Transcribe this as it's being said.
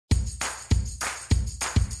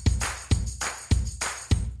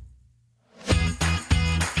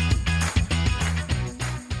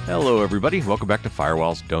Hello, everybody. Welcome back to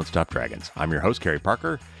Firewalls Don't Stop Dragons. I'm your host, Kerry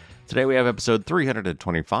Parker. Today we have episode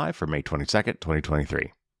 325 for May 22nd,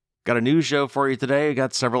 2023. Got a news show for you today.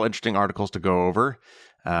 Got several interesting articles to go over.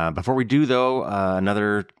 Before we do, though,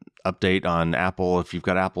 another update on Apple. If you've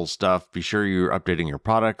got Apple stuff, be sure you're updating your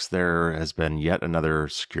products. There has been yet another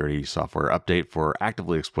security software update for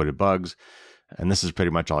actively exploited bugs. And this is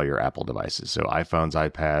pretty much all your Apple devices. So iPhones,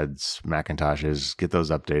 iPads, Macintoshes, get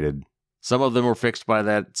those updated. Some of them were fixed by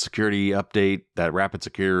that security update, that rapid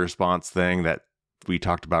security response thing that we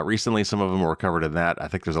talked about recently. Some of them were covered in that. I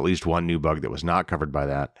think there's at least one new bug that was not covered by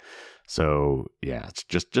that. So yeah, it's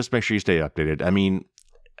just make sure you stay updated. I mean,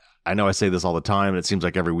 I know I say this all the time, and it seems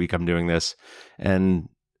like every week I'm doing this. And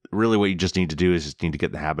really what you just need to do is just need to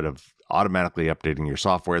get in the habit of automatically updating your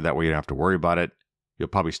software. That way you don't have to worry about it. You'll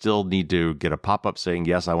probably still need to get a pop-up saying,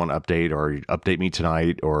 yes, I want to update, or update me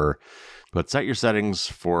tonight, but set your settings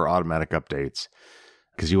for automatic updates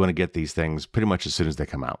because you want to get these things pretty much as soon as they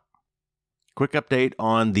come out. Quick update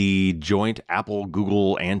on the joint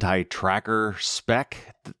Apple-Google anti-tracker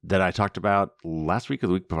spec that I talked about last week or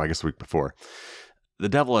the week before, I guess the week before. The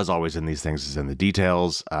devil, as always in these things, is in the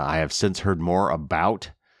details. I have since heard more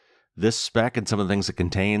about this spec and some of the things it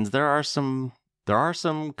contains. There are some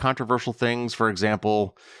controversial things. For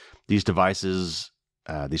example, these devices,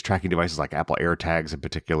 these tracking devices like Apple AirTags in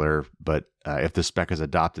particular, but if the spec is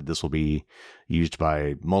adopted, this will be used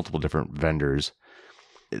by multiple different vendors.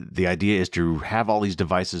 The idea is to have all these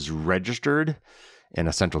devices registered in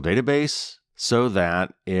a central database so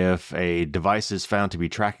that if a device is found to be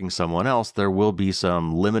tracking someone else, there will be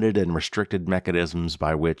some limited and restricted mechanisms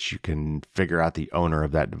by which you can figure out the owner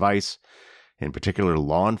of that device. In particular,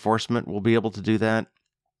 law enforcement will be able to do that.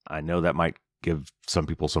 I know that might give some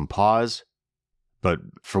people some pause. But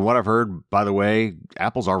from what I've heard, by the way,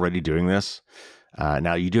 Apple's already doing this.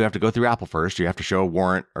 Now, you do have to go through Apple first. You have to show a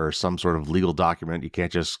warrant or some sort of legal document. You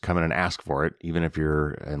can't just come in and ask for it, even if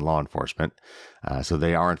you're in law enforcement. So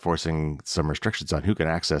they are enforcing some restrictions on who can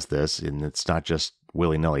access this, and it's not just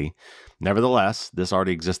willy-nilly. Nevertheless, this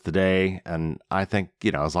already exists today, and I think,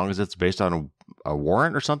 as long as it's based on a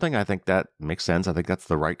warrant or something, I think that makes sense. I think that's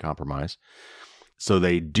the right compromise. So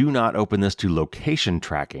they do not open this to location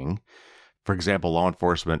tracking. For example, law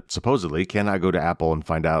enforcement supposedly cannot go to Apple and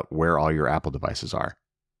find out where all your Apple devices are.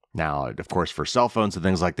 Now, of course, for cell phones and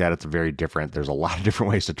things like that, it's very different. There's a lot of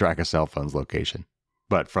different ways to track a cell phone's location.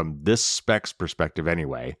 But from this spec's perspective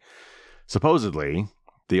anyway, supposedly,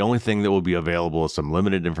 the only thing that will be available is some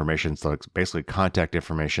limited information. So it's basically contact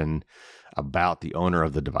information about the owner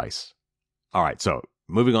of the device. All right, so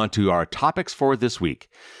moving on to our topics for this week.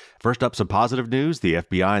 First up, some positive news. The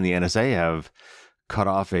FBI and the NSA have cut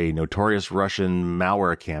off a notorious Russian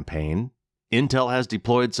malware campaign. Intel has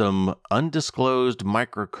deployed some undisclosed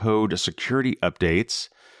microcode security updates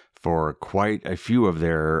for quite a few of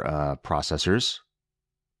their processors.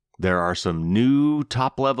 There are some new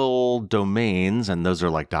top-level domains, and those are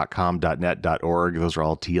like .com, .net, .org. Those are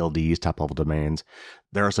all TLDs, top-level domains.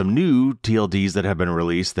 There are some new TLDs that have been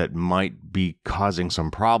released that might be causing some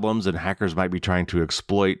problems, and hackers might be trying to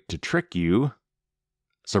exploit to trick you.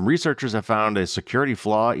 Some researchers have found a security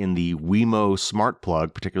flaw in the Wemo Smart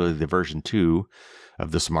Plug, particularly the version 2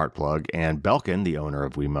 of the Smart Plug, and Belkin, the owner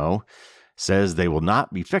of Wemo, says they will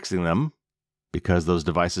not be fixing them because those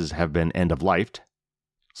devices have been end-of-lifed.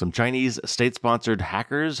 Some Chinese state-sponsored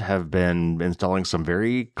hackers have been installing some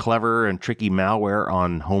very clever and tricky malware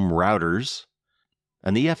on home routers.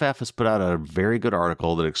 And the EFF has put out a very good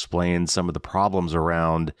article that explains some of the problems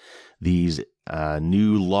around these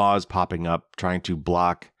new laws popping up, trying to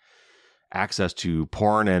block access to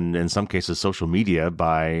porn and, in some cases, social media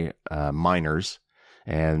by minors.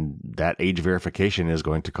 And that age verification is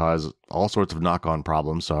going to cause all sorts of knock-on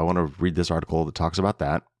problems. So I want to read this article that talks about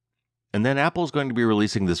that. And then Apple is going to be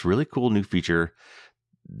releasing this really cool new feature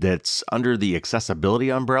that's under the accessibility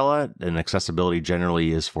umbrella. And accessibility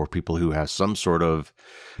generally is for people who have some sort of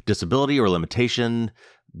disability or limitation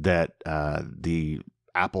that the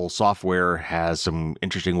Apple software has some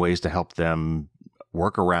interesting ways to help them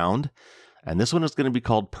work around. And this one is going to be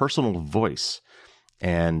called Personal Voice.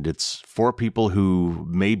 And it's for people who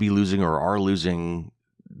may be losing or are losing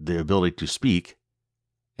the ability to speak,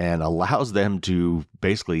 and allows them to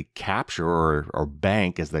basically capture or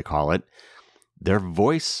bank, as they call it, their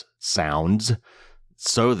voice sounds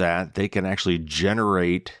so that they can actually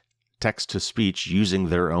generate text-to-speech using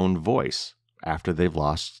their own voice after they've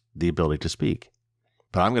lost the ability to speak.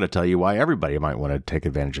 But I'm going to tell you why everybody might want to take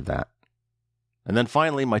advantage of that. And then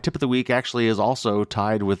finally, my tip of the week actually is also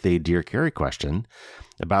tied with a Dear Carrie question.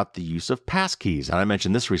 about the use of passkeys. And I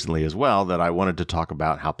mentioned this recently as well, that I wanted to talk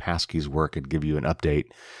about how passkeys work and give you an update,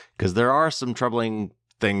 because there are some troubling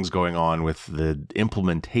things going on with the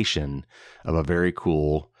implementation of a very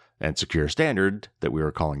cool and secure standard that we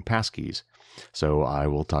were calling passkeys. So I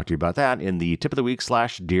will talk to you about that in the tip of the week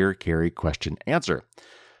 / Dear Carrie question answer.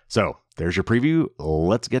 So there's your preview.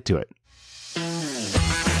 Let's get to it.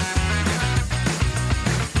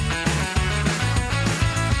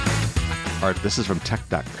 All right, this is from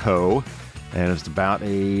tech.co, and it's about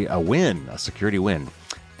a security win.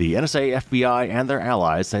 The NSA, FBI, and their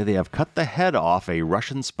allies say they have cut the head off a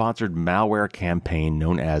Russian-sponsored malware campaign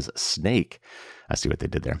known as Snake. I see what they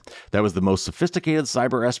did there. That was the most sophisticated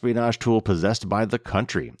cyber espionage tool possessed by the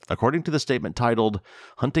country. According to the statement titled,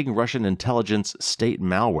 Hunting Russian Intelligence State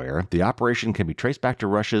Malware, the operation can be traced back to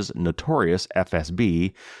Russia's Notorious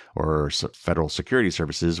FSB, or Federal Security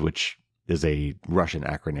Services, which is a Russian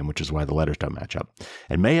acronym, which is why the letters don't match up,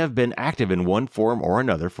 and may have been active in one form or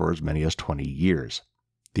another for as many as 20 years.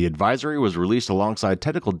 The advisory was released alongside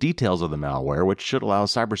technical details of the malware, which should allow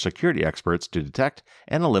cybersecurity experts to detect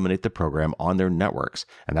and eliminate the program on their networks.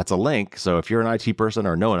 And that's a link, so if you're an IT person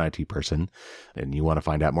or know an IT person, and you want to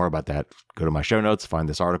find out more about that, go to my show notes, find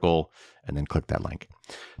this article, and then click that link.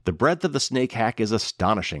 The breadth of the Snake hack is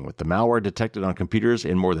astonishing, with the malware detected on computers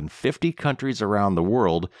in more than 50 countries around the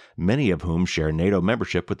world, many of whom share NATO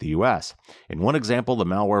membership with the U.S. In one example, the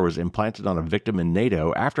malware was implanted on a victim in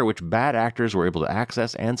NATO, after which bad actors were able to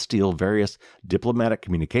access and steal various diplomatic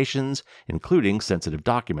communications, including sensitive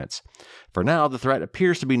documents. For now, the threat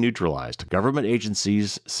appears to be neutralized. Government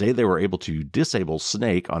agencies say they were able to disable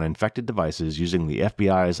Snake on infected devices using the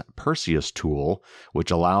FBI's Perseus tool,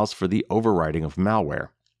 which allows for the overwriting of malware.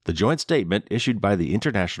 The joint statement, issued by the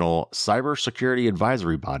International Cybersecurity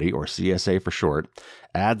Advisory Body, or CSA for short,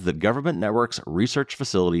 adds that government networks, research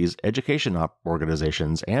facilities, education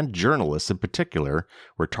organizations, and journalists in particular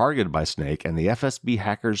were targeted by Snake and the FSB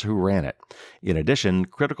hackers who ran it. In addition,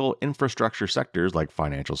 critical infrastructure sectors like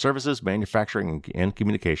financial services, manufacturing, and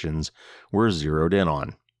communications were zeroed in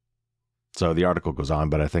on. So the article goes on,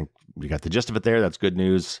 but I think you got the gist of it there. That's good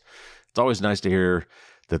news. It's always nice to hear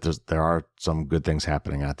that there are some good things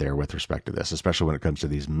happening out there with respect to this, especially when it comes to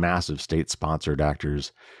these massive state-sponsored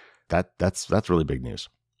actors. That's really big news.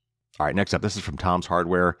 All right, next up, this is from Tom's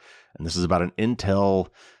Hardware, and this is about an Intel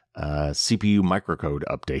CPU microcode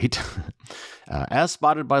update. As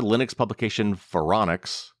spotted by Linux publication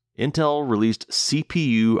Phoronix, Intel released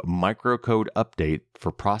CPU microcode update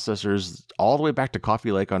for processors all the way back to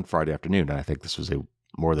Coffee Lake on Friday afternoon, and I think this was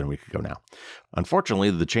more than a week ago now.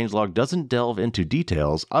 Unfortunately, the changelog doesn't delve into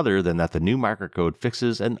details other than that the new microcode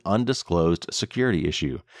fixes an undisclosed security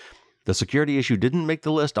issue. The security issue didn't make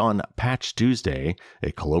the list on Patch Tuesday,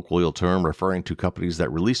 a colloquial term referring to companies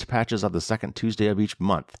that released patches on the second Tuesday of each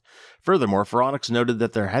month. Furthermore, Phoronix noted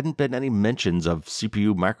that there hadn't been any mentions of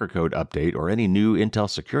CPU microcode update or any new Intel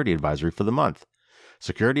security advisory for the month.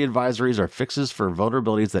 Security advisories are fixes for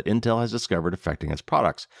vulnerabilities that Intel has discovered affecting its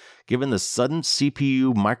products. Given the sudden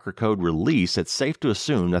CPU microcode release, it's safe to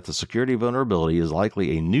assume that the security vulnerability is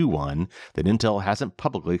likely a new one that Intel hasn't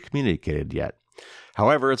publicly communicated yet.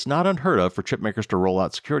 However, it's not unheard of for chipmakers to roll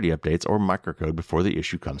out security updates or microcode before the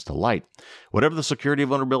issue comes to light. Whatever the security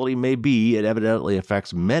vulnerability may be, it evidently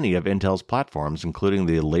affects many of Intel's platforms, including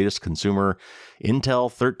the latest consumer Intel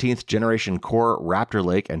 13th generation Core Raptor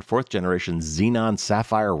Lake and 4th generation Xenon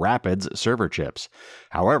Sapphire Rapids server chips.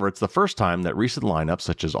 However, it's the first time that recent lineups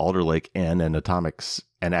such as Alder Lake N and Atomix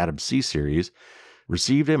and Atom C series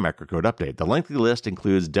received a microcode update. The lengthy list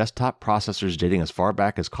includes desktop processors dating as far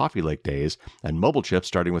back as Coffee Lake days and mobile chips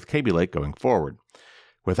starting with Kaby Lake going forward.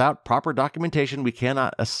 Without proper documentation, we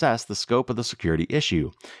cannot assess the scope of the security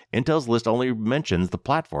issue. Intel's list only mentions the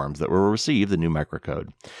platforms that will receive the new microcode.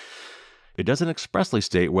 It doesn't expressly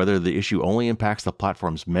state whether the issue only impacts the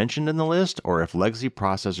platforms mentioned in the list or if legacy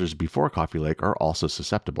processors before Coffee Lake are also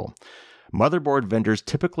susceptible. Motherboard vendors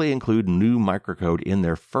typically include new microcode in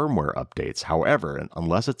their firmware updates. However,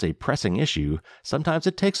 unless it's a pressing issue, sometimes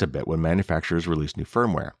it takes a bit when manufacturers release new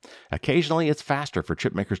firmware. Occasionally, it's faster for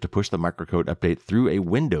chipmakers to push the microcode update through a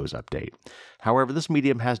Windows update. However, this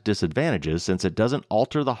medium has disadvantages since it doesn't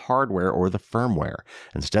alter the hardware or the firmware.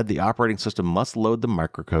 Instead, the operating system must load the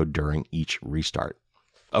microcode during each restart.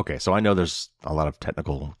 Okay, so I know there's a lot of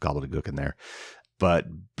technical gobbledygook in there. But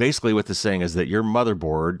basically what this is saying is that your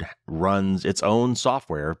motherboard runs its own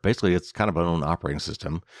software. Basically, it's kind of an own operating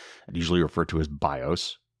system, usually referred to as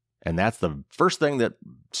BIOS. And that's the first thing that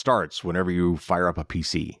starts whenever you fire up a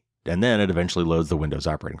PC. And then it eventually loads the Windows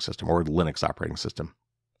operating system or Linux operating system.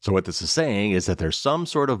 So what this is saying is that there's some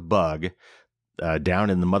sort of bug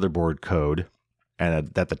down in the motherboard code. And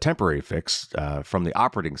that the temporary fix from the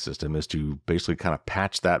operating system is to basically kind of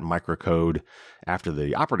patch that microcode after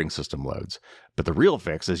the operating system loads. But the real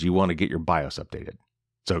fix is you want to get your BIOS updated.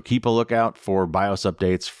 So keep a lookout for BIOS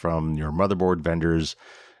updates from your motherboard vendors.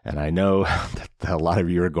 And I know that a lot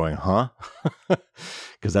of you are going, huh?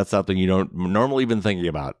 Because that's something you don't normally even thinking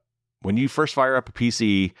about. When you first fire up a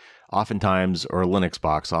PC, oftentimes, or a Linux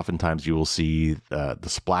box, oftentimes you will see the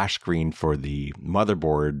splash screen for the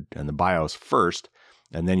motherboard and the BIOS first,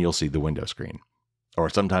 and then you'll see the Windows screen. Or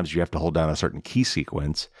sometimes you have to hold down a certain key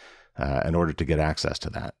sequence in order to get access to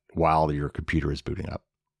that while your computer is booting up.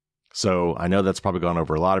 So I know that's probably gone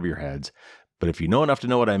over a lot of your heads, but if you know enough to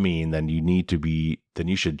know what I mean, then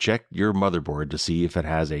you should check your motherboard to see if it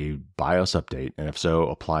has a BIOS update, and if so,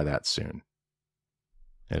 apply that soon.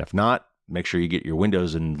 And if not, make sure you get your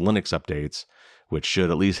Windows and Linux updates, which should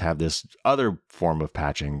at least have this other form of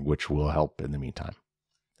patching, which will help in the meantime.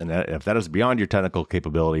 And if that is beyond your technical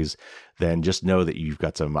capabilities, then just know that you've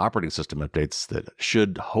got some operating system updates that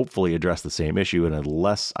should hopefully address the same issue in a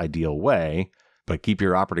less ideal way, but keep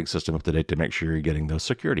your operating system up to date to make sure you're getting those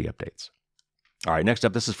security updates. All right, next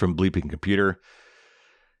up, this is from Bleeping Computer,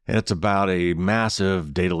 and it's about a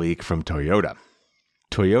massive data leak from Toyota.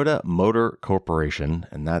 Toyota Motor Corporation,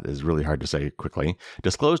 and that is really hard to say quickly,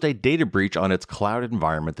 disclosed a data breach on its cloud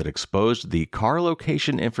environment that exposed the car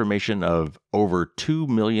location information of over 2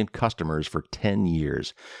 million customers for 10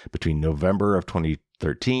 years between November of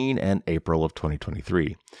 2013 and April of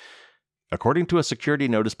 2023. According to a security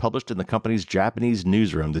notice published in the company's Japanese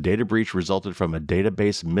newsroom, the data breach resulted from a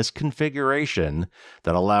database misconfiguration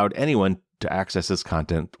that allowed anyone to access its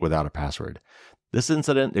content without a password. This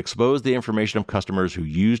incident exposed the information of customers who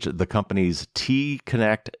used the company's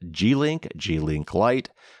T-Connect G-Link, G-Link Lite,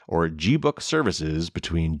 or G-Book services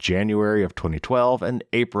between January of 2012 and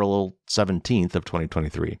April 17th of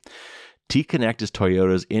 2023. T-Connect is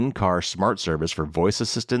Toyota's in-car smart service for voice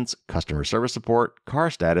assistance, customer service support, car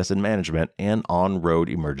status and management, and on-road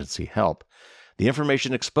emergency help. The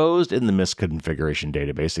information exposed in the misconfiguration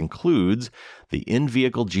database includes the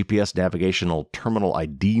in-vehicle GPS navigational terminal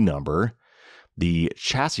ID number, the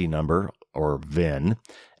chassis number, or VIN,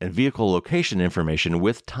 and vehicle location information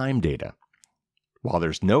with time data. While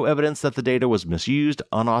there's no evidence that the data was misused,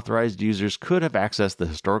 unauthorized users could have accessed the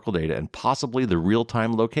historical data and possibly the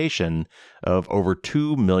real-time location of over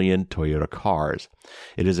 2 million Toyota cars.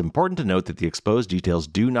 It is important to note that the exposed details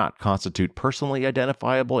do not constitute personally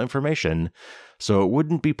identifiable information, so it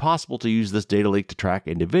wouldn't be possible to use this data leak to track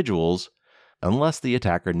individuals unless the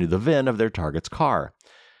attacker knew the VIN of their target's car.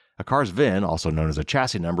 A car's VIN, also known as a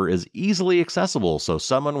chassis number, is easily accessible, so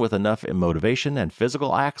someone with enough motivation and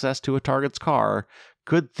physical access to a target's car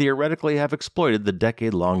could theoretically have exploited the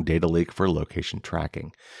decade-long data leak for location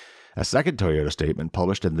tracking. A second Toyota statement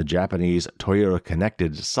published in the Japanese Toyota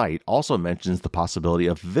Connected site also mentions the possibility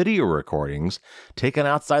of video recordings taken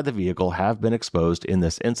outside the vehicle have been exposed in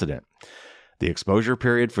this incident. The exposure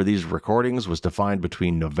period for these recordings was defined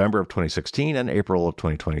between November of 2016 and April of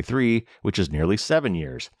 2023, which is nearly 7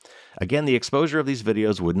 years. Again, the exposure of these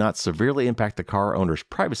videos would not severely impact the car owner's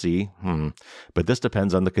privacy, but this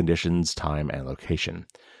depends on the conditions, time, and location.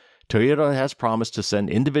 Toyota has promised to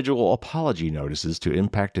send individual apology notices to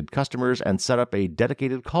impacted customers and set up a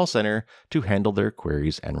dedicated call center to handle their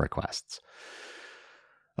queries and requests.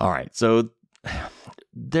 All right, so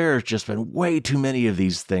there's just been way too many of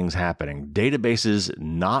these things happening. Databases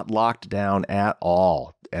not locked down at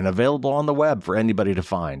all and available on the web for anybody to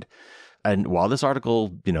find. And while this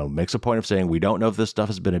article, makes a point of saying we don't know if this stuff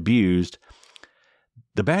has been abused,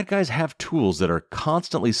 the bad guys have tools that are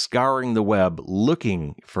constantly scouring the web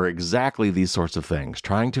looking for exactly these sorts of things,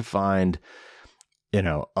 trying to find,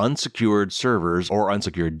 unsecured servers or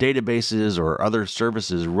unsecured databases or other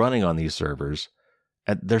services running on these servers.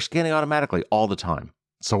 And they're scanning automatically all the time.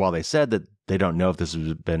 So while they said that they don't know if this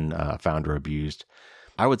has been found or abused,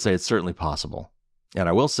 I would say it's certainly possible. And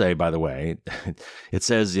I will say, by the way, it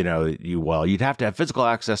says, you'd have to have physical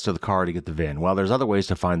access to the car to get the VIN. Well, there's other ways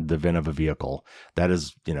to find the VIN of a vehicle that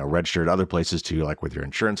is, registered other places too, like with your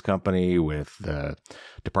insurance company, with the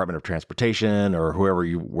Department of Transportation, or wherever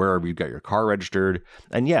you got your car registered.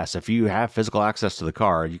 And yes, if you have physical access to the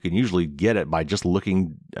car, you can usually get it by just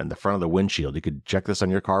looking in the front of the windshield. You could check this on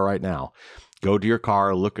your car right now. Go to your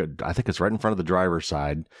car, look at, I think it's right in front of the driver's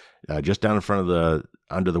side, just down in front of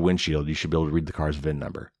under the windshield, you should be able to read the car's VIN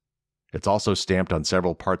number. It's also stamped on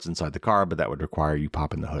several parts inside the car, but that would require you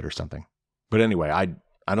popping the hood or something. But anyway,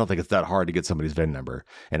 I don't think it's that hard to get somebody's VIN number.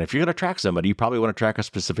 And if you're going to track somebody, you probably want to track a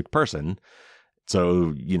specific person.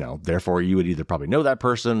 So, therefore you would either probably know that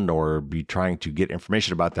person or be trying to get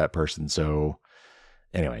information about that person. So,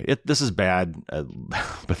 Anyway, this is bad,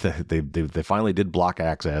 but they finally did block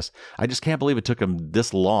access. I just can't believe it took them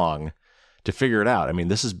this long to figure it out. I mean,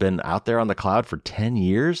 this has been out there on the cloud for 10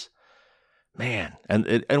 years. Man,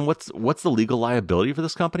 and what's the legal liability for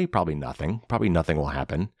this company? Probably nothing. Probably nothing will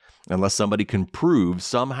happen unless somebody can prove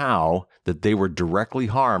somehow that they were directly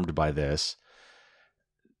harmed by this.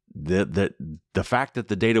 The fact that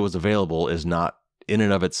the data was available is not in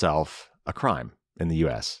and of itself a crime in the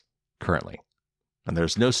US currently. And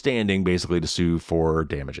there's no standing basically to sue for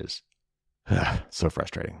damages. So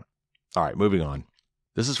frustrating. All right, moving on.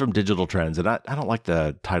 This is from Digital Trends, and I don't like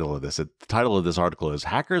the title of this. The title of this article is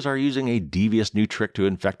Hackers Are Using a Devious New Trick to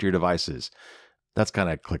Infect Your Devices. That's kind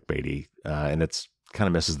of clickbaity, and it's kind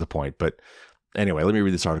of misses the point. But anyway, let me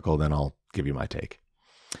read this article, then I'll give you my take.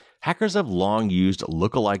 Hackers have long used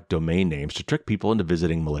lookalike domain names to trick people into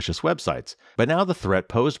visiting malicious websites, but now the threat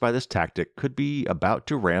posed by this tactic could be about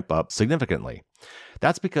to ramp up significantly.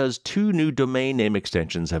 That's because 2 new domain name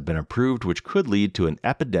extensions have been approved, which could lead to an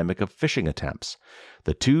epidemic of phishing attempts.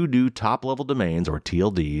 The 2 new top-level domains, or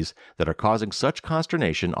TLDs, that are causing such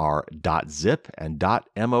consternation are .zip and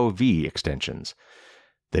 .mov extensions.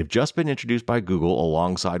 They've just been introduced by Google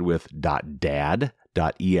alongside with .dad,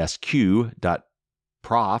 .esq,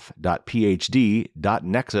 .prof, .phd,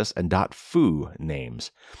 .nexus, and .foo names.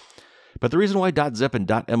 But the reason why .zip and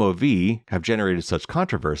 .mov have generated such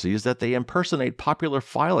controversy is that they impersonate popular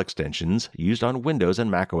file extensions used on Windows and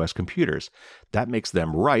macOS computers. That makes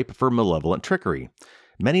them ripe for malevolent trickery.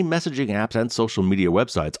 Many messaging apps and social media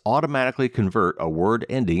websites automatically convert a word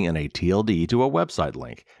ending in a TLD to a website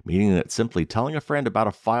link, meaning that simply telling a friend about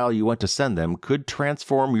a file you want to send them could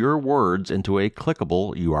transform your words into a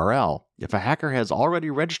clickable URL. If a hacker has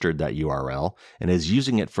already registered that URL and is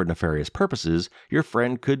using it for nefarious purposes, your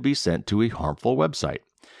friend could be sent to a harmful website.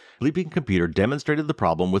 Bleeping Computer demonstrated the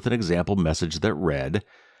problem with an example message that read,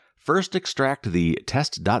 "First extract the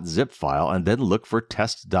test.zip file and then look for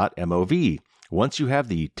test.mov. Once you have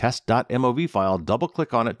the test.mov file,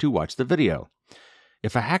 double-click on it to watch the video."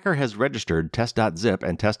 If a hacker has registered test.zip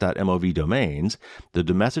and test.mov domains, the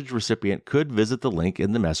message recipient could visit the link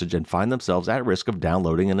in the message and find themselves at risk of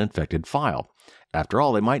downloading an infected file. After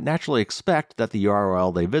all, they might naturally expect that the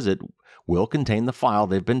URL they visit will contain the file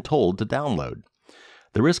they've been told to download.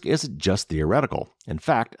 The risk isn't just theoretical. In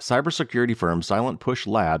fact, cybersecurity firm Silent Push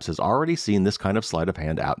Labs has already seen this kind of sleight of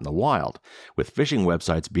hand out in the wild, with phishing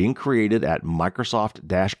websites being created at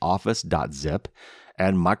Microsoft-Office.zip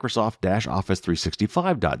and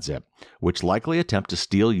Microsoft-Office365.zip, which likely attempt to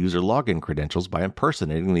steal user login credentials by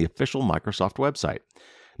impersonating the official Microsoft website.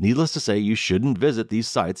 Needless to say, you shouldn't visit these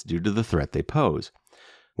sites due to the threat they pose.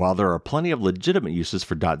 While there are plenty of legitimate uses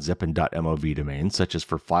for .zip and .mov domains, such as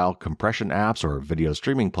for file compression apps or video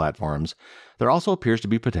streaming platforms, there also appears to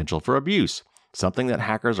be potential for abuse, something that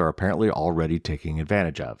hackers are apparently already taking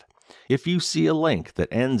advantage of. If you see a link that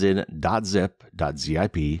ends in .zip,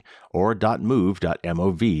 .zip, or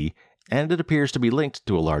 .mov, and it appears to be linked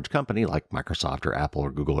to a large company like Microsoft or Apple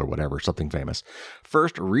or Google or whatever, something famous,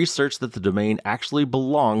 first research that the domain actually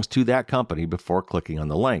belongs to that company before clicking on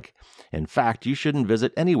the link. In fact, you shouldn't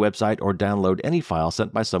visit any website or download any file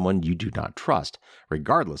sent by someone you do not trust,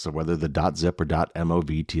 regardless of whether the .zip or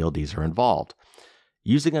 .mov TLDs are involved.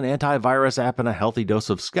 Using an antivirus app and a healthy dose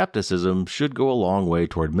of skepticism should go a long way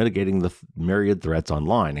toward mitigating the myriad threats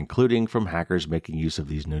online, including from hackers making use of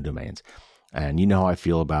these new domains. And you know how I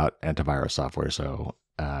feel about antivirus software, so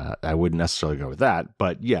I wouldn't necessarily go with that.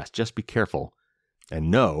 But yes, just be careful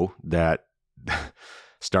and know that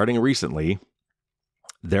starting recently,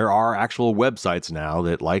 there are actual websites now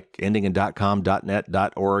that, like ending in .com, .net,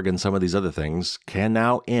 .org, and some of these other things, can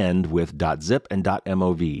now end with .zip and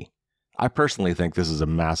 .mov. I personally think this is a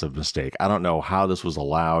massive mistake. I don't know how this was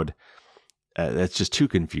allowed. It's just too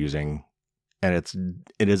confusing, and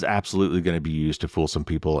it is absolutely going to be used to fool some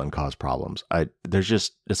people and cause problems.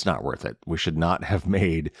 It's not worth it. We should not have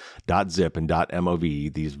made .zip and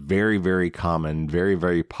 .mov these very, very common, very,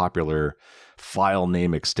 very popular file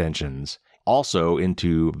name extensions also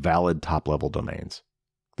into valid top-level domains.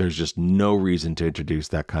 There's just no reason to introduce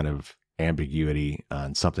that kind of ambiguity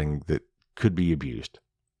on something that could be abused.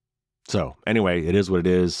 So anyway, it is what it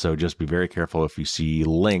is, so just be very careful if you see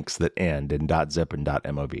links that end in .zip and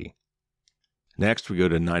 .mov. Next, we go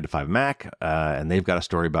to 9to5Mac, and they've got a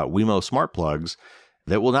story about Wemo Smart Plugs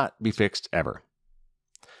that will not be fixed ever.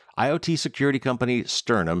 IoT security company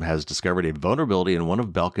Sternum has discovered a vulnerability in one of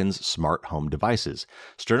Belkin's smart home devices.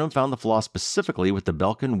 Sternum found the flaw specifically with the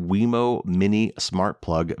Belkin Wemo Mini Smart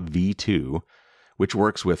Plug V2, which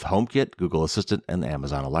works with HomeKit, Google Assistant, and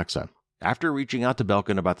Amazon Alexa. After reaching out to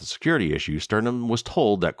Belkin about the security issue, Sternum was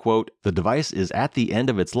told that, quote, the device is at the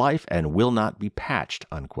end of its life and will not be patched,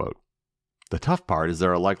 unquote. The tough part is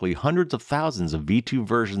there are likely hundreds of thousands of V2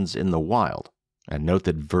 versions in the wild. And note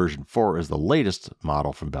that version 4 is the latest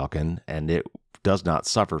model from Belkin, and it does not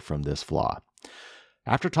suffer from this flaw.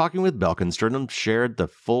 After talking with Belkin, Sternum shared the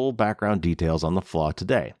full background details on the flaw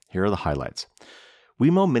today. Here are the highlights.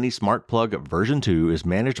 Wemo Mini Smart Plug version 2 is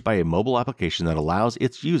managed by a mobile application that allows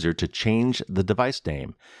its user to change the device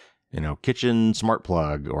name, kitchen smart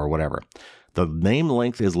plug or whatever. The name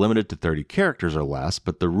length is limited to 30 characters or less,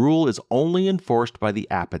 but the rule is only enforced by the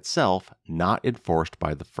app itself, not enforced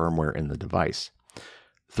by the firmware in the device.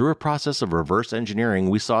 Through a process of reverse engineering,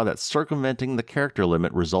 we saw that circumventing the character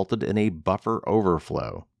limit resulted in a buffer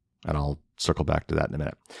overflow. And I'll circle back to that in a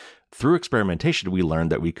minute. Through experimentation, we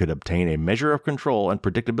learned that we could obtain a measure of control and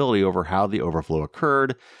predictability over how the overflow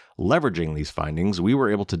occurred. Leveraging these findings, we were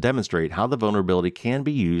able to demonstrate how the vulnerability can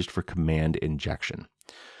be used for command injection.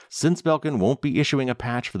 Since Belkin won't be issuing a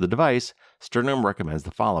patch for the device, Sternum recommends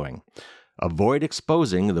the following. Avoid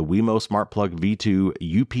exposing the Wemo Smart Plug V2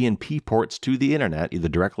 UPnP ports to the internet, either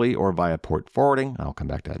directly or via port forwarding. I'll come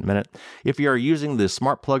back to that in a minute. If you are using the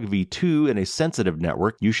Smart Plug V2 in a sensitive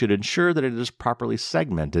network, you should ensure that it is properly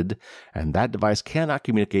segmented and that device cannot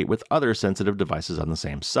communicate with other sensitive devices on the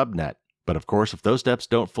same subnet. But of course, if those steps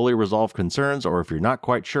don't fully resolve concerns or if you're not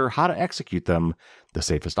quite sure how to execute them, the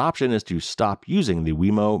safest option is to stop using the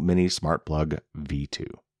Wemo Mini Smart Plug V2.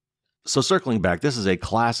 So circling back, this is a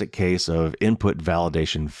classic case of input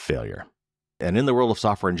validation failure. And in the world of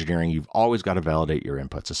software engineering, you've always got to validate your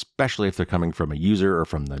inputs, especially if they're coming from a user or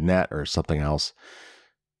from the net or something else,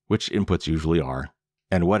 which inputs usually are.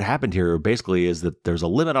 And what happened here basically is that there's a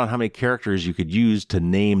limit on how many characters you could use to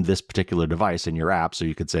name this particular device in your app. So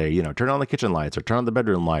you could say, turn on the kitchen lights or turn on the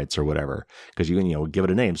bedroom lights or whatever, because you can, give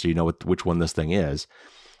it a name so you know which one this thing is.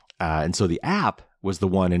 And so the app was the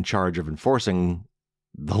one in charge of enforcing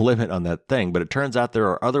the limit on that thing. But it turns out there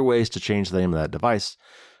are other ways to change the name of that device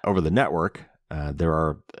over the network. There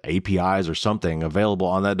are APIs or something available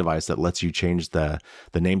on that device that lets you change the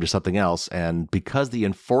name to something else. And because the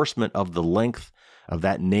enforcement of the length of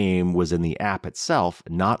that name was in the app itself,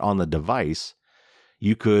 not on the device,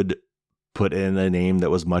 you could put in a name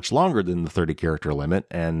that was much longer than the 30 character limit.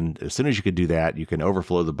 And as soon as you could do that, you can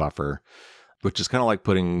overflow the buffer, which is kind of like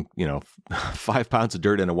putting, 5 pounds of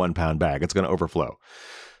dirt in a 1 pound bag. It's going to overflow.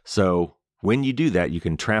 So when you do that, you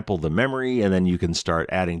can trample the memory and then you can start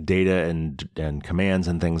adding data and commands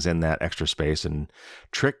and things in that extra space and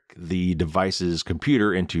trick the device's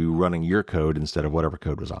computer into running your code instead of whatever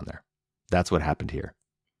code was on there. That's what happened here.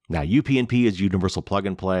 Now, UPnP is universal plug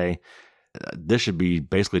and play. This should be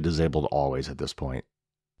basically disabled always at this point.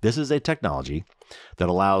 This is a technology that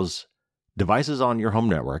allows devices on your home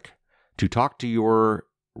network to talk to your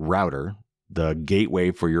router, the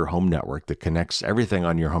gateway for your home network that connects everything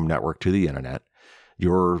on your home network to the internet,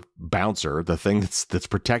 your bouncer, the thing that's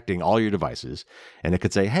protecting all your devices, and it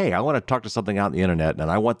could say, hey, I want to talk to something out on the internet, and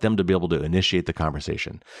I want them to be able to initiate the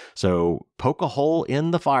conversation. So poke a hole in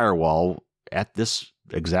the firewall at this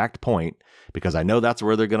exact point, because I know that's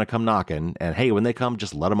where they're going to come knocking, and hey, when they come,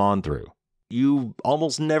 just let them on through. You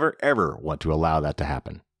almost never, ever want to allow that to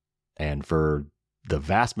happen. And for the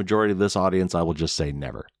vast majority of this audience, I will just say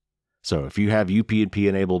never. So if you have UPnP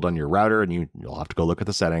enabled on your router, and you'll have to go look at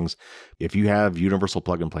the settings, if you have universal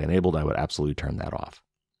plug and play enabled, I would absolutely turn that off.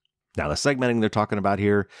 Now, the segmenting they're talking about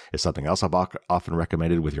here is something else I've often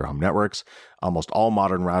recommended with your home networks. Almost all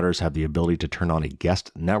modern routers have the ability to turn on a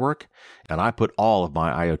guest network, and I put all of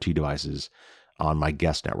my IoT devices on my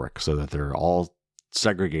guest network so that they're all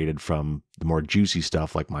segregated from the more juicy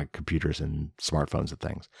stuff like my computers and smartphones and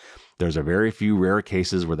things. There's a very few rare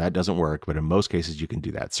cases where that doesn't work, but in most cases you can do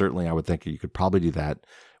that. Certainly, I would think you could probably do that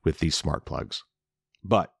with these smart plugs.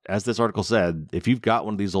 But as this article said, if you've got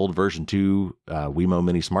one of these old version 2 Wemo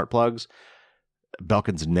Mini Smart Plugs,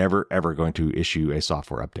 Belkin's never, ever going to issue a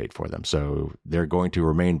software update for them. So they're going to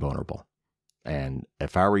remain vulnerable. And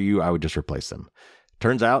if I were you, I would just replace them.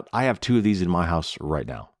 Turns out I have 2 of these in my house right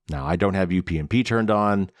now. Now, I don't have UPnP turned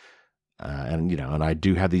on, and I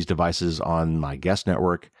do have these devices on my guest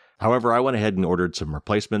network. However, I went ahead and ordered some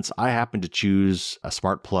replacements. I happened to choose a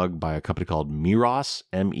smart plug by a company called Meross,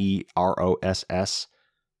 Meross.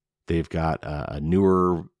 They've got a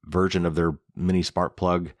newer version of their mini smart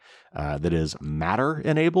plug that is Matter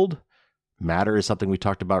enabled. Matter is something we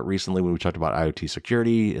talked about recently when we talked about IoT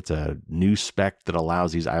security. It's a new spec that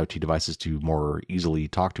allows these IoT devices to more easily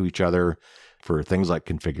talk to each other for things like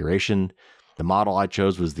configuration. The model I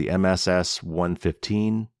chose was the MSS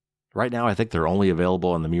 115. Right now, I think they're only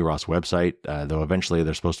available on the Muros website, though eventually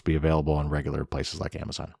they're supposed to be available on regular places like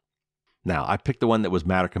Amazon. Now, I picked the one that was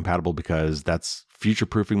Matter compatible because that's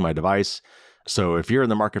future-proofing my device. So if you're in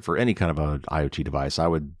the market for any kind of an IoT device, I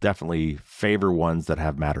would definitely favor ones that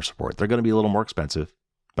have Matter support. They're going to be a little more expensive,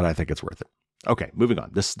 but I think it's worth it. Okay, moving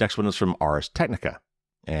on. This next one is from Ars Technica.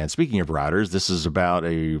 And speaking of routers, this is about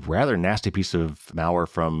a rather nasty piece of malware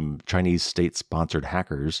from Chinese state-sponsored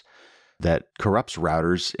hackers that corrupts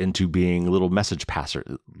routers into being little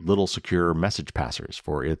secure message passers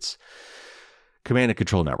for its command and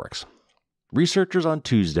control networks. Researchers on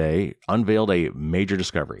Tuesday unveiled a major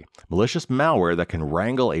discovery: malicious malware that can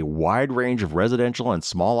wrangle a wide range of residential and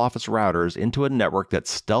small office routers into a network that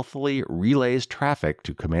stealthily relays traffic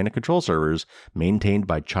to command and control servers maintained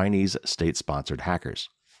by Chinese state-sponsored hackers.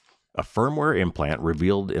 A firmware implant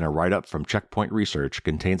revealed in a write-up from Checkpoint Research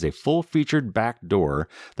contains a full-featured backdoor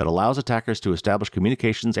that allows attackers to establish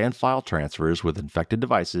communications and file transfers with infected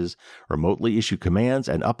devices, remotely issue commands,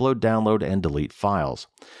 and upload, download, and delete files.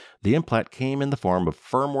 The implant came in the form of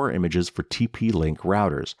firmware images for TP-Link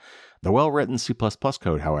routers. The well-written C++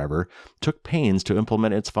 code, however, took pains to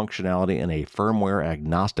implement its functionality in a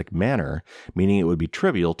firmware-agnostic manner, meaning it would be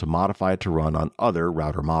trivial to modify it to run on other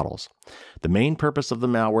router models. The main purpose of the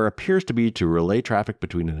malware appears to be to relay traffic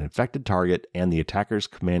between an infected target and the attacker's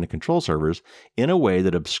command and control servers in a way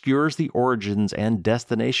that obscures the origins and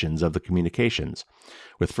destinations of the communications.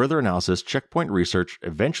 With further analysis, Checkpoint Research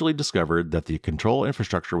eventually discovered that the control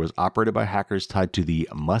infrastructure was operated by hackers tied to the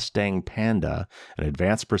Mustang Panda, an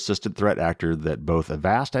advanced persistent threat actor that both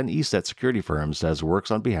Avast and ESET security firm says works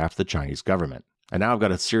on behalf of the Chinese government. And now I've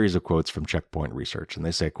got a series of quotes from Checkpoint Research, and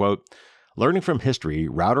they say, quote, "Learning from history,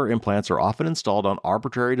 router implants are often installed on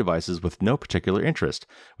arbitrary devices with no particular interest,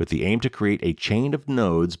 with the aim to create a chain of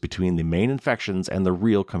nodes between the main infections and the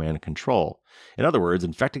real command and control. In other words,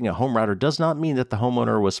 infecting a home router does not mean that the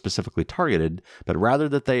homeowner was specifically targeted, but rather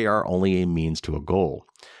that they are only a means to a goal.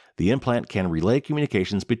 The implant can relay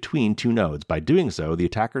communications between two nodes. By doing so, the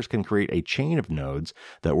attackers can create a chain of nodes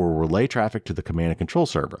that will relay traffic to the command and control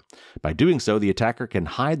server. By doing so, the attacker can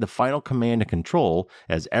hide the final command and control,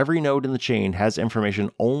 as every node in the chain has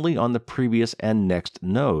information only on the previous and next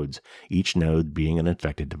nodes, each node being an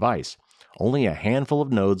infected device. Only a handful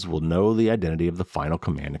of nodes will know the identity of the final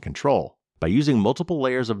command and control. By using multiple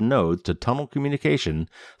layers of nodes to tunnel communication,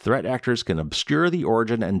 threat actors can obscure the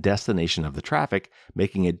origin and destination of the traffic,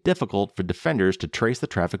 making it difficult for defenders to trace the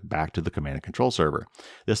traffic back to the command and control server.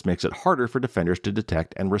 This makes it harder for defenders to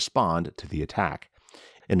detect and respond to the attack.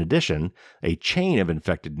 In addition, a chain of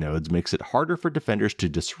infected nodes makes it harder for defenders to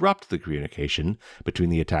disrupt the communication between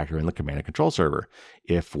the attacker and the command and control server.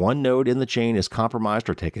 If one node in the chain is compromised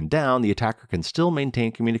or taken down, the attacker can still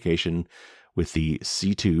maintain communication with the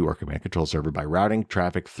C2 or command control server by routing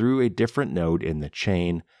traffic through a different node in the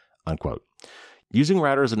chain," unquote. Using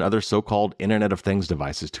routers and other so-called Internet of Things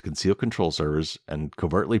devices to conceal control servers and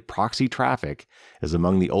covertly proxy traffic is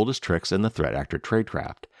among the oldest tricks in the threat actor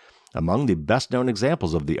tradecraft. Among the best-known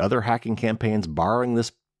examples of the other hacking campaigns borrowing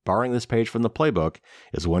this page from the playbook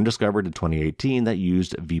is one discovered in 2018 that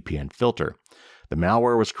used VPN filter. The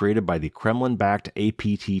malware was created by the Kremlin-backed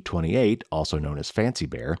Ep325, also known as Fancy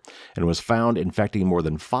Bear, and was found infecting more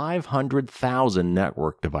than 500,000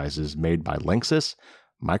 network devices made by Linksys,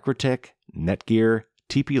 Microcode, Netgear,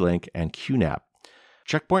 TP-Link, and QNAP.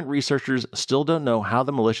 Checkpoint researchers still don't know how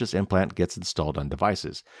the malicious implant gets installed on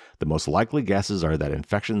devices. The most likely guesses are that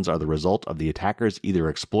infections are the result of the attackers either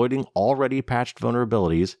exploiting already patched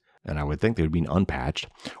vulnerabilities, and I would think they would be unpatched,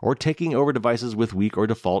 or taking over devices with weak or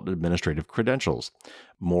default administrative credentials.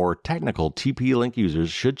 More technical TP-Link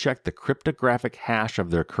users should check the cryptographic hash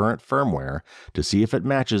of their current firmware to see if it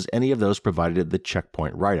matches any of those provided in the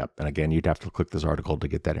Checkpoint write-up. And again, you'd have to click this article to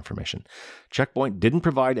get that information. Checkpoint didn't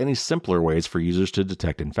provide any simpler ways for users to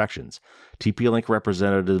detect infections. TP-Link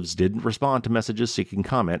representatives didn't respond to messages seeking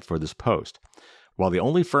comment for this post. While the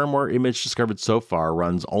only firmware image discovered so far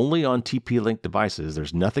runs only on TP-Link devices,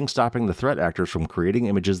 there's nothing stopping the threat actors from creating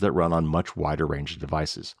images that run on much wider range of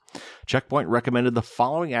devices. Checkpoint recommended the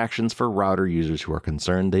following actions for router users who are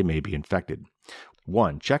concerned they may be infected.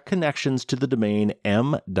 1. Check connections to the domain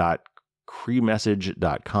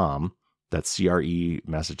m.cremessage.com. That's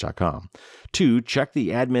cremessage.com. 2. Check the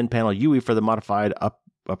admin panel UI for the modified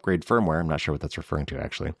upgrade firmware. I'm not sure what that's referring to,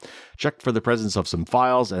 actually. Check for the presence of some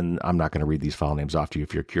files, and I'm not going to read these file names off to you.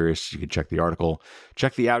 If you're curious, you can check the article.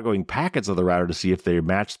 Check the outgoing packets of the router to see if they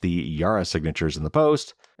match the Yara signatures in the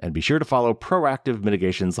post, and be sure to follow proactive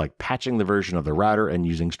mitigations like patching the version of the router and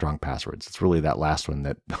using strong passwords. It's really that last one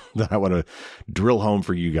that I want to drill home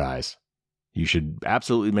for you guys. You should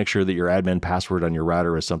absolutely make sure that your admin password on your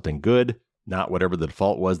router is something good, not whatever the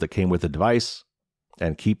default was that came with the device,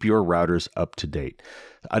 and keep your routers up to date.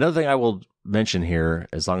 Another thing I will mention here,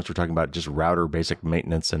 as long as we're talking about just router basic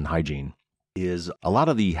maintenance and hygiene, is a lot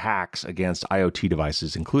of the hacks against IoT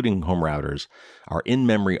devices, including home routers, are in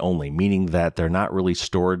memory only, meaning that they're not really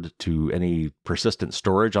stored to any persistent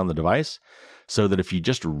storage on the device, so that if you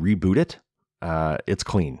just reboot it, it's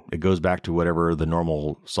clean. It goes back to whatever the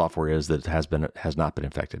normal software is that has not been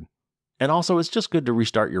infected. And also, it's just good to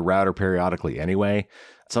restart your router periodically anyway.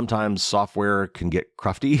 Sometimes software can get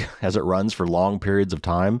crafty as it runs for long periods of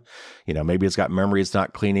time. Maybe it's got memory it's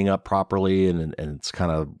not cleaning up properly, and it's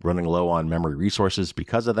kind of running low on memory resources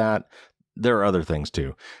because of that. There are other things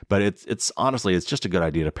too. But it's honestly, it's just a good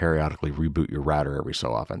idea to periodically reboot your router every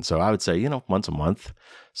so often. So I would say, once a month,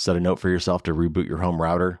 set a note for yourself to reboot your home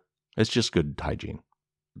router. It's just good hygiene.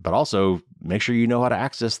 But also, make sure you know how to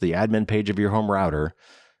access the admin page of your home router,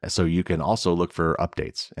 so you can also look for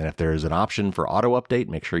updates. And if there's an option for auto update,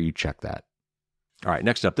 make sure you check that. All right,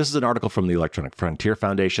 next up, this is an article from the Electronic Frontier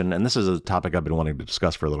Foundation, and this is a topic I've been wanting to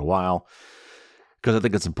discuss for a little while because I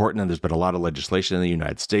think it's important, and there's been a lot of legislation in the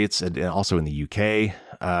United States and also in the UK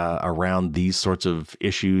around these sorts of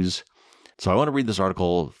issues. So I want to read this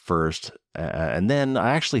article first, and then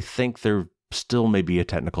I actually think there still may be a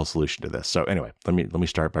technical solution to this. So anyway, let me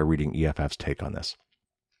start by reading EFF's take on this.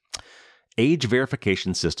 Age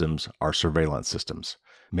verification systems are surveillance systems.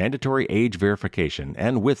 Mandatory age verification,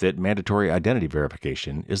 and with it, mandatory identity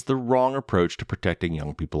verification, is the wrong approach to protecting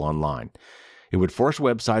young people online. It would force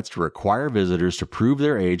websites to require visitors to prove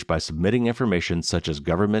their age by submitting information such as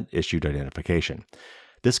government-issued identification.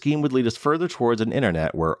 This scheme would lead us further towards an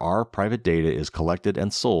internet where our private data is collected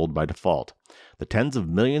and sold by default. The tens of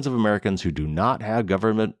millions of Americans who do not have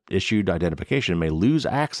government-issued identification may lose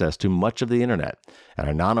access to much of the internet, and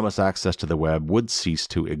anonymous access to the web would cease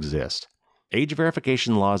to exist. Age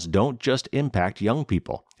verification laws don't just impact young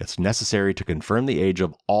people. It's necessary to confirm the age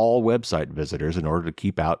of all website visitors in order to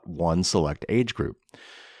keep out one select age group.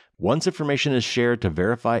 Once information is shared to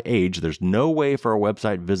verify age, there's no way for a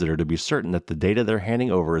website visitor to be certain that the data they're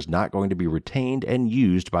handing over is not going to be retained and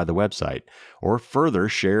used by the website, or further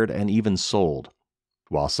shared and even sold.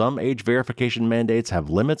 While some age verification mandates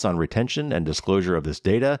have limits on retention and disclosure of this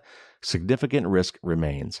data, significant risk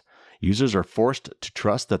remains. Users are forced to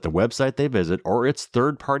trust that the website they visit or its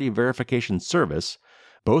third-party verification service,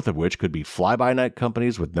 both of which could be fly-by-night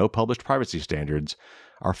companies with no published privacy standards,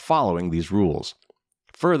 are following these rules.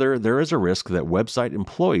 Further, there is a risk that website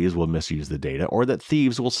employees will misuse the data or that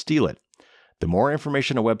thieves will steal it. The more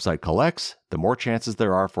information a website collects, the more chances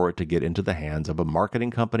there are for it to get into the hands of a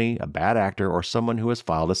marketing company, a bad actor, or someone who has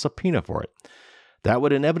filed a subpoena for it. That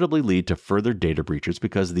would inevitably lead to further data breaches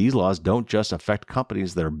because these laws don't just affect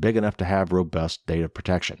companies that are big enough to have robust data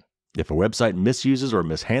protection. If a website misuses or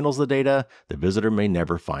mishandles the data, the visitor may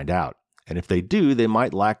never find out. And if they do, they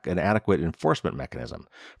might lack an adequate enforcement mechanism.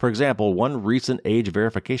 For example, one recent age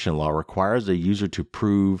verification law requires a user to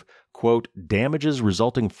prove, quote, damages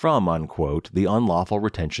resulting from, unquote, the unlawful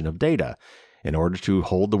retention of data in order to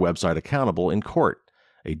hold the website accountable in court,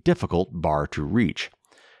 a difficult bar to reach.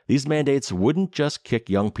 These mandates wouldn't just kick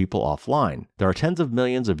young people offline. There are tens of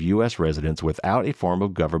millions of U.S. residents without a form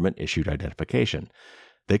of government-issued identification.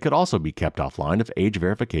 They could also be kept offline if age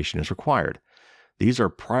verification is required. These are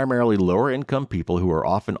primarily lower-income people who are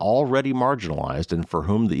often already marginalized and for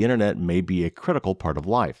whom the internet may be a critical part of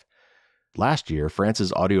life. Last year,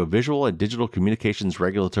 France's Audiovisual and Digital Communications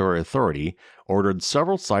Regulatory Authority ordered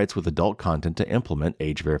several sites with adult content to implement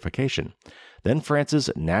age verification. Then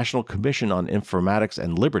France's National Commission on Informatics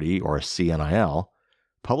and Liberty, or CNIL,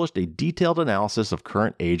 published a detailed analysis of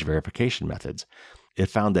current age verification methods. It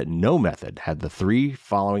found that no method had the three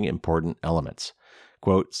following important elements.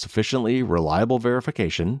 Quote, sufficiently reliable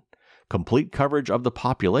verification, complete coverage of the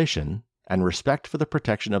population, and respect for the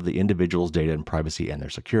protection of the individual's data and privacy and their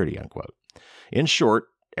security, unquote. In short,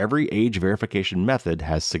 every age verification method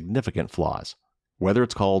has significant flaws. Whether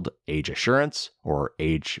it's called age assurance, or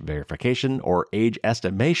age verification, or age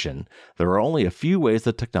estimation, there are only a few ways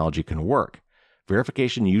the technology can work.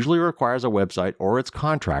 Verification usually requires a website or its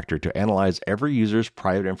contractor to analyze every user's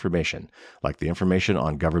private information, like the information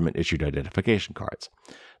on government-issued identification cards.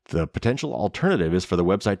 The potential alternative is for the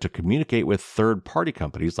website to communicate with third-party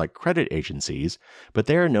companies like credit agencies, but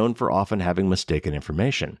they are known for often having mistaken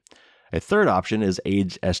information. A third option is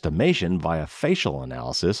age estimation via facial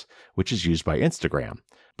analysis, which is used by Instagram.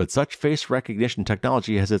 But such face recognition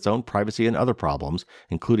technology has its own privacy and other problems,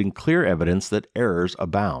 including clear evidence that errors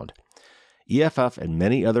abound. EFF and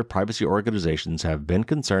many other privacy organizations have been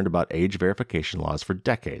concerned about age verification laws for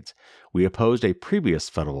decades. We opposed a previous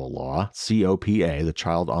federal law, COPA, the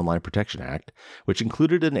Child Online Protection Act, which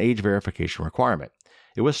included an age verification requirement.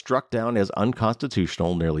 It was struck down as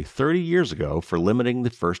unconstitutional nearly 30 years ago for limiting the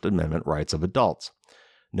First Amendment rights of adults.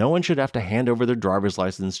 No one should have to hand over their driver's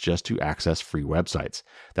license just to access free websites.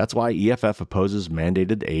 That's why EFF opposes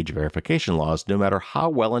mandated age verification laws, no matter how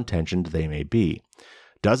well-intentioned they may be.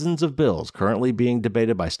 Dozens of bills currently being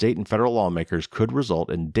debated by state and federal lawmakers could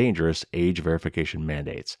result in dangerous age verification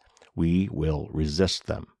mandates. We will resist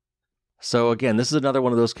them. So again, this is another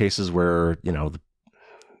one of those cases where,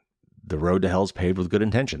 the road to hell is paved with good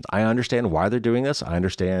intentions. I understand why they're doing this. I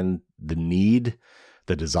understand the need,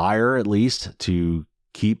 the desire at least, to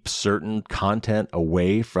keep certain content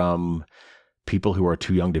away from people who are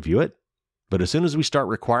too young to view it. But as soon as we start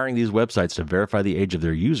requiring these websites to verify the age of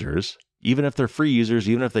their users, even if they're free users,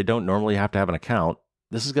 even if they don't normally have to have an account,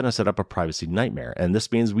 this is going to set up a privacy nightmare. And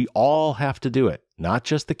this means we all have to do it, not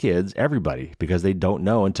just the kids, everybody, because they don't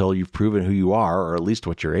know until you've proven who you are, or at least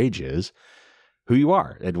what your age is, who you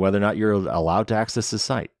are, and whether or not you're allowed to access this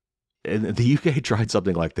site. And the UK tried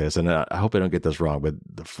something like this, and I hope I don't get this wrong, but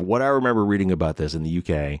what I remember reading about this in the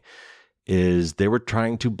UK is they were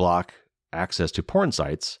trying to block access to porn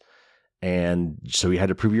sites. And so you had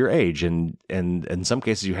to prove your age. And in some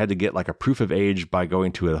cases, you had to get like a proof of age by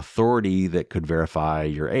going to an authority that could verify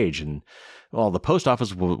your age. And well, the post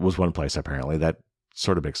office was one place, apparently. That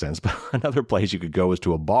sort of makes sense. But another place you could go was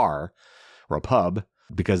to a bar or a pub,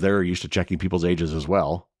 because they're used to checking people's ages as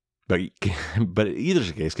well. But in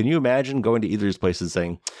either case, can you imagine going to either of these places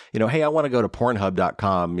saying, hey, I want to go to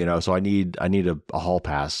Pornhub.com, so I need a hall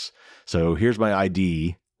pass. So here's my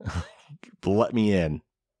ID. Let me in.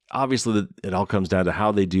 Obviously, it all comes down to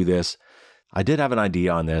how they do this. I did have an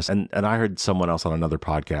idea on this, and I heard someone else on another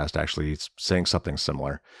podcast actually saying something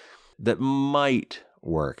similar that might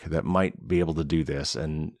work, that might be able to do this.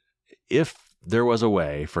 And if there was a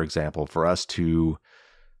way, for example, for us to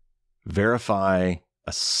verify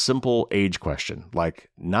a simple age question, like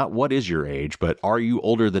not what is your age, but are you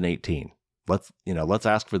older than 18? Let's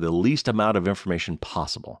ask for the least amount of information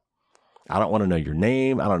possible. I don't want to know your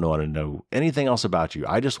name. I don't want to know anything else about you.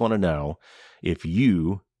 I just want to know if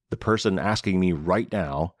you, the person asking me right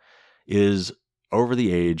now, is over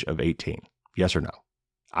the age of 18. Yes or no?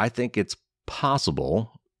 I think it's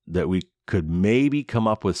possible that we could maybe come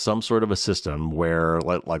up with some sort of a system where,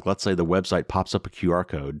 let's say the website pops up a QR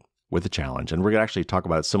code with a challenge. And we're going to actually talk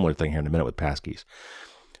about a similar thing here in a minute with Passkeys.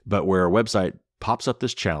 But where a website pops up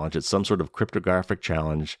this challenge, it's some sort of cryptographic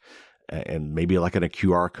challenge, and maybe like in a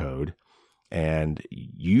QR code. And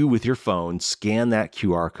you, with your phone, scan that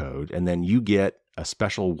QR code, and then you get a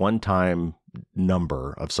special one-time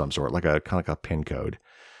number of some sort, like a kind of like a PIN code.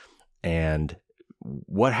 And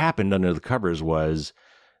what happened under the covers was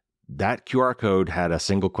that QR code had a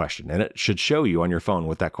single question, and it should show you on your phone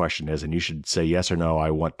what that question is, and you should say yes or no.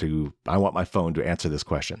 I want my phone to answer this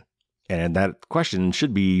question. And that question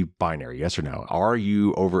should be binary, yes or no. Are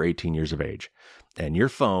you over 18 years of age? And your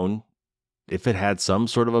phone, if it had some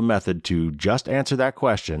sort of a method to just answer that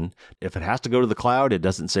question, if it has to go to the cloud, it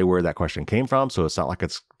doesn't say where that question came from. So it's not like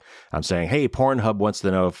I'm saying, hey, Pornhub wants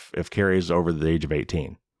to know if Carrie's over the age of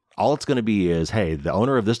 18. All it's going to be is, hey, the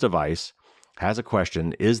owner of this device has a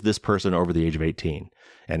question. Is this person over the age of 18?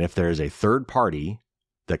 And if there's a third party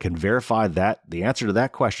that can verify the answer to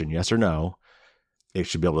that question, yes or no, it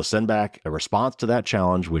should be able to send back a response to that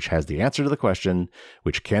challenge, which has the answer to the question,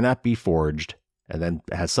 which cannot be forged, and then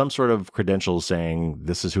has some sort of credentials saying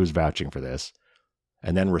this is who's vouching for this,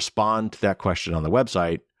 and then respond to that question on the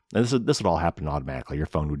website. And this would all happen automatically. Your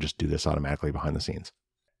phone would just do this automatically behind the scenes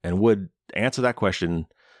and would answer that question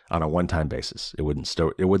on a one-time basis. It wouldn't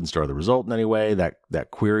store the result in any way.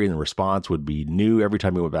 That query and the response would be new every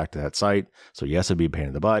time you went back to that site. So yes, it'd be a pain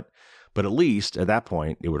in the butt, but at least at that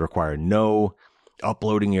point, it would require no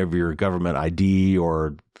uploading of your government ID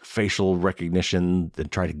or facial recognition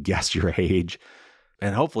and try to guess your age.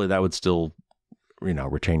 And hopefully that would still,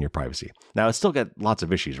 retain your privacy. Now, it's still got lots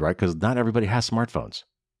of issues, right? Because not everybody has smartphones.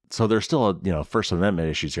 So there's still, First Amendment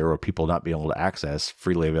issues here, where people not being able to access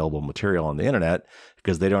freely available material on the internet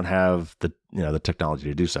because they don't have the technology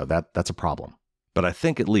to do so. That's a problem. But I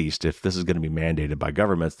think at least if this is going to be mandated by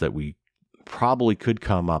governments, that we probably could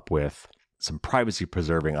come up with some privacy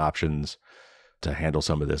preserving options to handle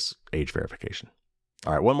some of this age verification.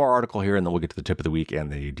 All right, one more article here, and then we'll get to the tip of the week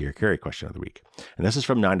and the Dear Carrie question of the week. And this is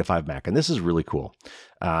from 9to5Mac, and this is really cool.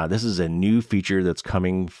 This is a new feature that's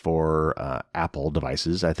coming for Apple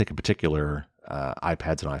devices, I think in particular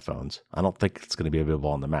iPads and iPhones. I don't think it's going to be available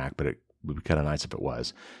on the Mac, but would be kind of nice if it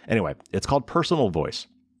was. Anyway, it's called personal voice,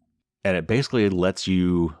 and it basically lets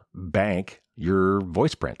you bank your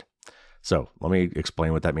voice print. So let me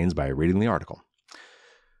explain what that means by reading the article.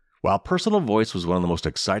 While personal voice was one of the most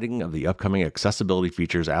exciting of the upcoming accessibility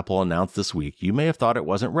features Apple announced this week, you may have thought it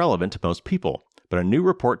wasn't relevant to most people. But a new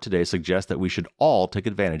report today suggests that we should all take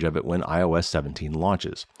advantage of it when iOS 17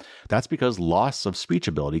 launches. That's because loss of speech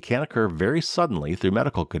ability can occur very suddenly through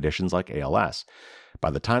medical conditions like ALS.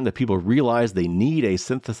 By the time that people realize they need a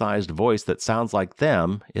synthesized voice that sounds like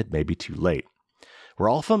them, it may be too late. We're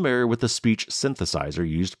all familiar with the speech synthesizer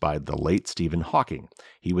used by the late Stephen Hawking.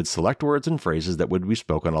 He would select words and phrases that would be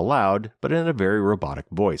spoken aloud, but in a very robotic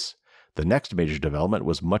voice. The next major development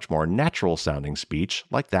was much more natural-sounding speech,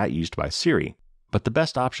 like that used by Siri. But the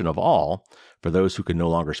best option of all, for those who can no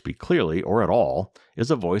longer speak clearly or at all, is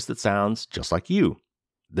a voice that sounds just like you.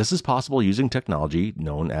 This is possible using technology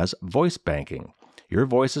known as voice banking. Your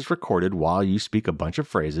voice is recorded while you speak a bunch of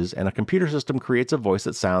phrases, and a computer system creates a voice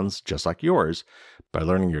that sounds just like yours by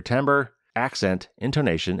learning your timbre, accent,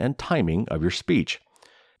 intonation, and timing of your speech.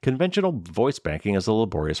 Conventional voice banking is a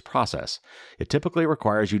laborious process. It typically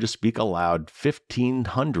requires you to speak aloud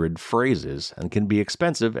 1,500 phrases and can be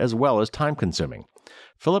expensive as well as time-consuming.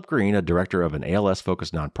 Philip Green, a director of an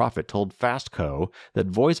ALS-focused nonprofit, told Fastco that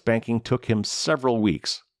voice banking took him several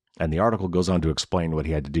weeks. And the article goes on to explain what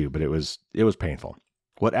he had to do, but it was painful.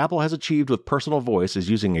 What Apple has achieved with personal voice is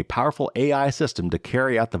using a powerful AI system to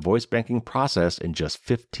carry out the voice banking process in just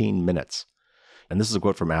 15 minutes. And this is a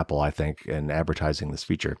quote from Apple, I think, in advertising this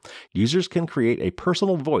feature. Users can create a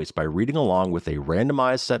personal voice by reading along with a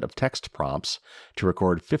randomized set of text prompts to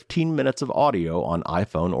record 15 minutes of audio on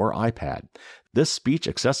iPhone or iPad. This speech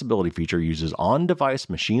accessibility feature uses on-device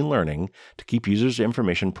machine learning to keep users'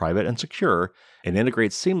 information private and secure, and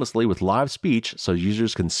integrates seamlessly with live speech so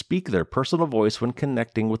users can speak their personal voice when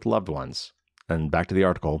connecting with loved ones. And back to the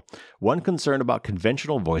article. One concern about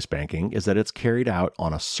conventional voice banking is that it's carried out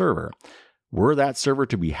on a server. Were that server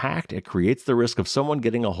to be hacked, it creates the risk of someone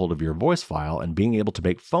getting a hold of your voice file and being able to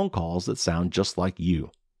make phone calls that sound just like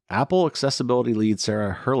you. Apple accessibility lead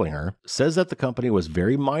Sarah Herlinger says that the company was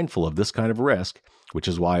very mindful of this kind of risk, which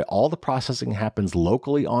is why all the processing happens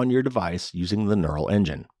locally on your device using the neural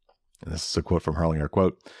engine. And this is a quote from Herlinger,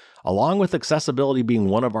 quote, "Along with accessibility being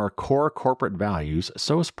one of our core corporate values,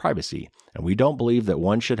 so is privacy, and we don't believe that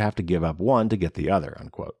one should have to give up one to get the other,"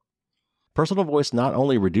 unquote. Personal voice not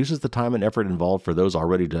only reduces the time and effort involved for those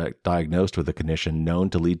already diagnosed with a condition known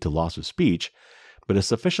to lead to loss of speech, but is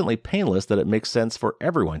sufficiently painless that it makes sense for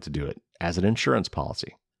everyone to do it, as an insurance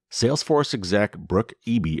policy. Salesforce exec Brooke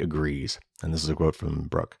Eby agrees, and this is a quote from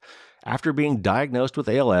Brooke. After being diagnosed with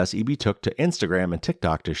ALS, Eby took to Instagram and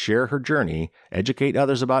TikTok to share her journey, educate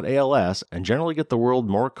others about ALS, and generally get the world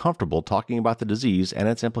more comfortable talking about the disease and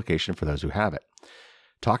its implication for those who have it.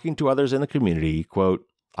 Talking to others in the community, quote,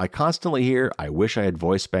 "I constantly hear, I wish I had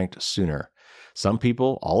voice banked sooner. Some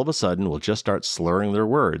people, all of a sudden, will just start slurring their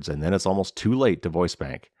words, and then it's almost too late to voice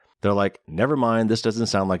bank. They're like, never mind, this doesn't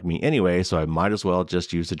sound like me anyway, so I might as well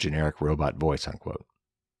just use a generic robot voice," unquote.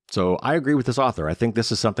 So I agree with this author. I think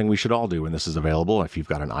this is something we should all do when this is available. If you've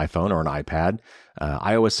got an iPhone or an iPad,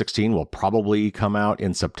 iOS 16 will probably come out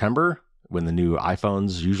in September when the new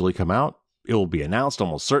iPhones usually come out. It will be announced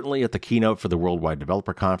almost certainly at the keynote for the Worldwide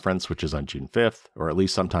Developer Conference, which is on June 5th, or at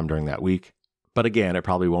least sometime during that week. But again, it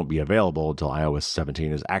probably won't be available until iOS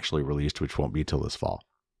 17 is actually released, which won't be till this fall.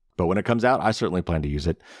 But when it comes out, I certainly plan to use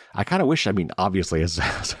it. I kind of wish, obviously, as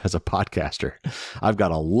a podcaster, I've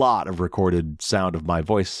got a lot of recorded sound of my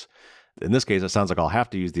voice. In this case, it sounds like I'll have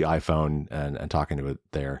to use the iPhone and talk into it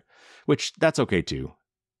there, which that's okay too.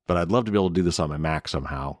 But I'd love to be able to do this on my Mac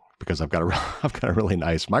somehow, because I've got a really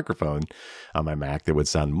nice microphone on my Mac that would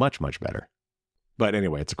sound much, much better. But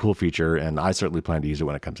anyway, it's a cool feature, and I certainly plan to use it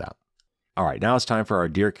when it comes out. All right, now it's time for our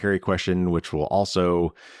Dear Carrie question, which will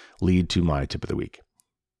also lead to my tip of the week.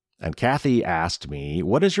 And Kathy asked me,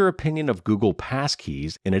 what is your opinion of Google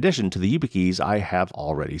Passkeys in addition to the YubiKeys I have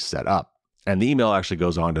already set up? And the email actually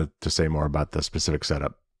goes on to say more about the specific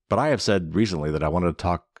setup. But I have said recently that I wanted to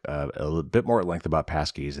talk a bit more at length about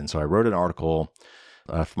Passkeys. And so I wrote an article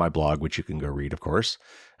for my blog, which you can go read, of course.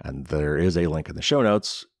 And there is a link in the show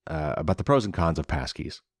notes about the pros and cons of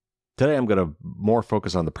Passkeys. Today, I'm going to more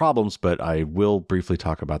focus on the problems, but I will briefly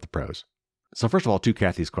talk about the pros. So first of all, to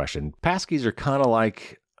Kathy's question, Passkeys are kind of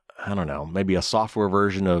like, I don't know, maybe a software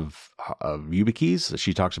version of YubiKeys.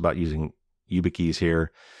 She talks about using YubiKeys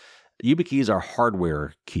here. YubiKeys are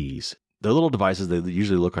hardware keys. They're little devices. They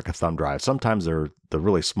usually look like a thumb drive. Sometimes the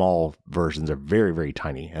really small versions are very, very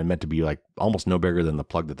tiny and meant to be like almost no bigger than the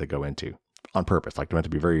plug that they go into on purpose, like they're meant to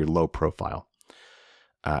be very low profile.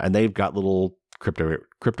 And they've got little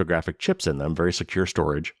cryptographic chips in them, very secure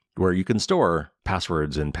storage, where you can store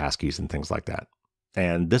passwords and passkeys and things like that.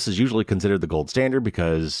 And this is usually considered the gold standard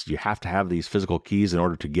because you have to have these physical keys in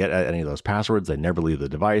order to get at any of those passwords. They never leave the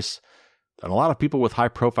device. And a lot of people with high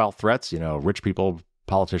profile threats, rich people,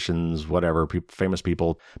 politicians, whatever, famous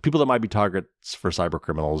people that might be targets for cyber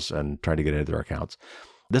criminals and trying to get into their accounts.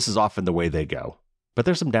 This is often the way they go. But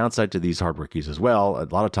there's some downside to these hardware keys as well. A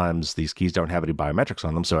lot of times these keys don't have any biometrics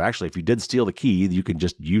on them. So actually, if you did steal the key, you can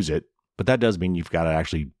just use it. But that does mean you've got to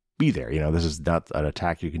actually be there. This is not an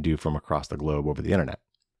attack you can do from across the globe over the internet.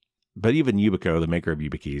 But even Yubico, the maker of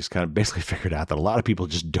YubiKeys, kind of basically figured out that a lot of people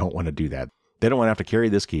just don't want to do that. They don't want to have to carry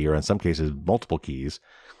this key, or in some cases, multiple keys,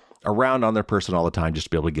 around on their person all the time just to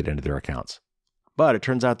be able to get into their accounts. But it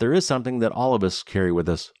turns out there is something that all of us carry with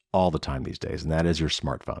us all the time these days, and that is your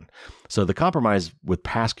smartphone. So the compromise with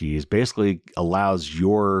Passkeys basically allows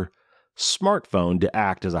your smartphone to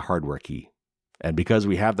act as a hardware key. And because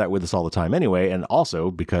we have that with us all the time anyway, and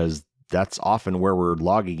also because that's often where we're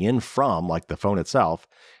logging in from, like the phone itself,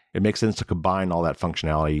 it makes sense to combine all that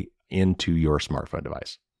functionality into your smartphone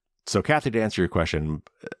device. So Kathy, to answer your question,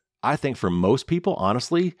 I think for most people,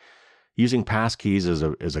 honestly, using passkeys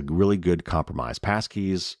is a really good compromise.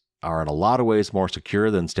 Passkeys are in a lot of ways more secure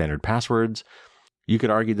than standard passwords. You could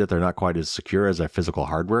argue that they're not quite as secure as a physical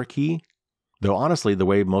hardware key. Though honestly, the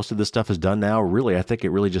way most of this stuff is done now, really, I think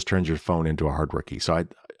it really just turns your phone into a hardware key. So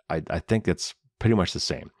I think it's pretty much the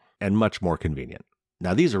same and much more convenient.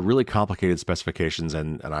 Now, these are really complicated specifications,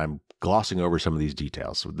 and I'm glossing over some of these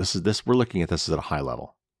details. So we're looking at this at a high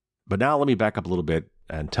level. But now let me back up a little bit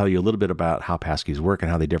and tell you a little bit about how passkeys work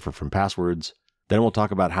and how they differ from passwords. Then we'll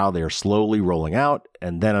talk about how they are slowly rolling out.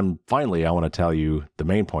 And then finally, I want to tell you the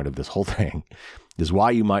main point of this whole thing is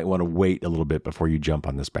why you might want to wait a little bit before you jump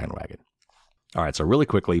on this bandwagon. All right, so really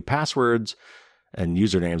quickly, passwords and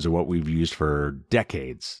usernames are what we've used for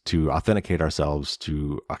decades to authenticate ourselves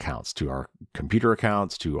to accounts, to our computer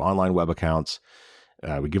accounts, to online web accounts.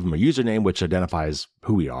 We give them a username, which identifies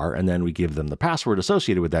who we are, and then we give them the password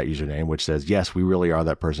associated with that username, which says, yes, we really are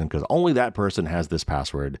that person because only that person has this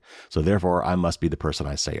password, so therefore I must be the person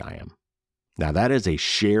I say I am. Now, that is a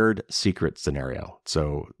shared secret scenario.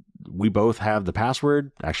 So we both have the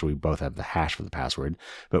password. Actually, we both have the hash for the password.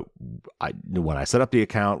 But when I set up the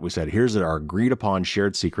account, we said, here's our agreed upon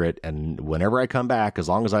shared secret. And whenever I come back, as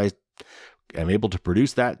long as I am able to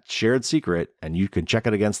produce that shared secret, and you can check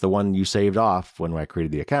it against the one you saved off when I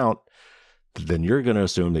created the account, then you're going to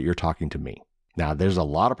assume that you're talking to me. Now, there's a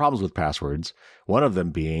lot of problems with passwords. One of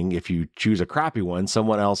them being, if you choose a crappy one,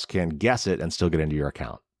 someone else can guess it and still get into your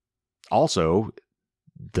account. Also,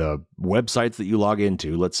 the websites that you log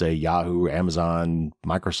into, let's say Yahoo, Amazon,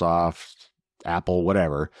 Microsoft, Apple,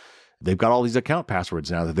 whatever, they've got all these account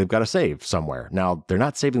passwords now that they've got to save somewhere. Now, they're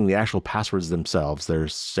not saving the actual passwords themselves. They're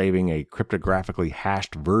saving a cryptographically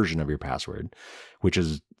hashed version of your password, which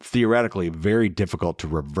is theoretically very difficult to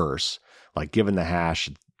reverse. Like, given the hash,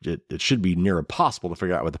 it should be near impossible to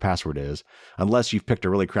figure out what the password is, unless you've picked a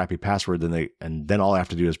really crappy password, and then all I have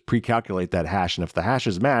to do is pre-calculate that hash, and if the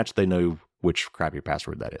hashes match, they know which crappy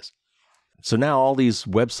password that is. So now all these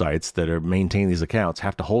websites that are maintaining these accounts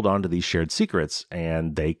have to hold on to these shared secrets,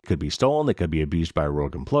 and they could be stolen, they could be abused by a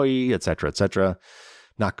rogue employee, etc., etc.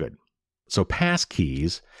 Not good. So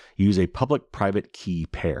passkeys use a public-private key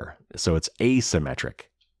pair, so it's asymmetric.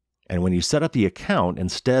 And when you set up the account,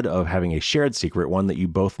 instead of having a shared secret, one that you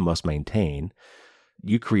both must maintain,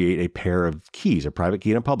 you create a pair of keys, a private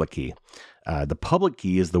key and a public key. The public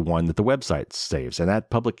key is the one that the website saves, and that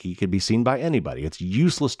public key can be seen by anybody. It's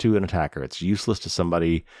useless to an attacker. It's useless to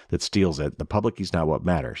somebody that steals it. The public key is not what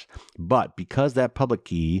matters. But because that public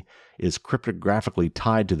key is cryptographically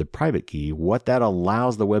tied to the private key, what that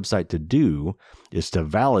allows the website to do is to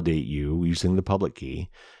validate you using the public key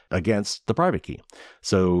against the private key.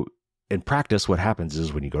 So in practice, what happens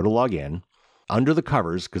is when you go to log in, under the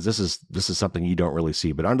covers, because this is something you don't really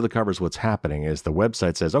see, but under the covers, what's happening is the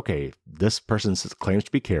website says, okay, this person claims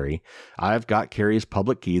to be Carrie. I've got Carrie's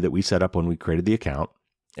public key that we set up when we created the account,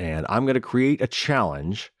 and I'm going to create a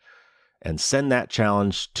challenge and send that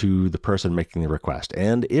challenge to the person making the request.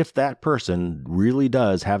 And if that person really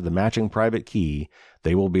does have the matching private key,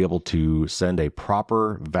 they will be able to send a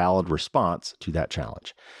proper, valid response to that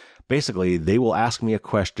challenge. Basically, they will ask me a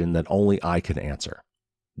question that only I can answer.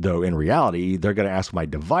 Though in reality, they're going to ask my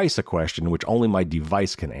device a question which only my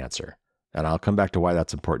device can answer. And I'll come back to why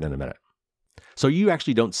that's important in a minute. So you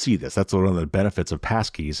actually don't see this. That's one of the benefits of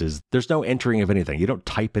passkeys is there's no entering of anything. You don't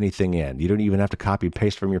type anything in. You don't even have to copy and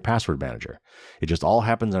paste from your password manager. It just all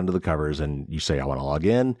happens under the covers, and you say, I want to log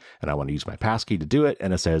in and I want to use my passkey to do it.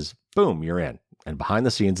 And it says, boom, you're in. And behind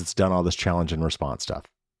the scenes, it's done all this challenge and response stuff.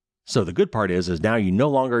 So the good part is now you no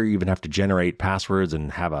longer even have to generate passwords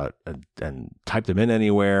and have and type them in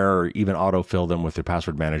anywhere or even autofill them with your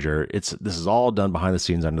password manager. This is all done behind the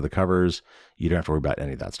scenes under the covers. You don't have to worry about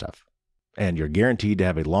any of that stuff. And you're guaranteed to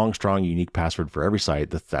have a long, strong, unique password for every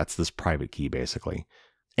site. That's this private key, basically.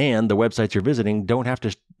 And the websites you're visiting don't have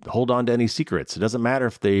to hold on to any secrets. It doesn't matter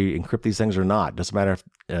if they encrypt these things or not. It doesn't matter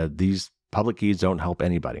if these public keys don't help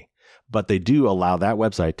anybody. But they do allow that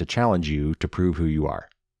website to challenge you to prove who you are,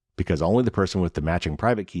 because only the person with the matching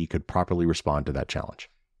private key could properly respond to that challenge.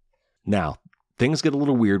 Now, things get a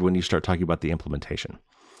little weird when you start talking about the implementation.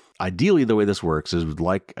 Ideally, the way this works is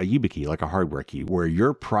like a YubiKey, like a hardware key, where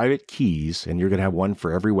your private keys, and you're going to have one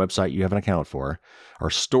for every website you have an account for,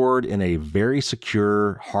 are stored in a very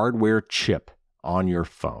secure hardware chip on your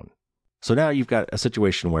phone. So now you've got a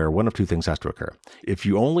situation where one of two things has to occur. If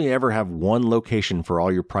you only ever have one location for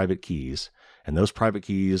all your private keys, and those private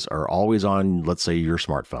keys are always on, let's say, your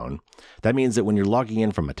smartphone, that means that when you're logging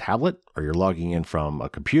in from a tablet or you're logging in from a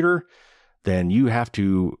computer, then you have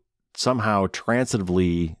to somehow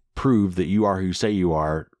transitively prove that you are who you say you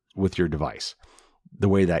are with your device. The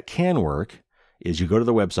way that can work is you go to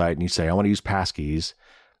the website and you say, I want to use Passkeys,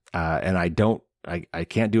 and I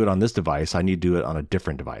can't do it on this device. I need to do it on a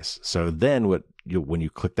different device. So then when you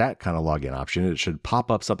click that kind of login option, it should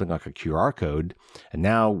pop up something like a QR code. And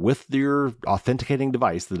now with your authenticating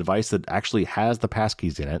device, the device that actually has the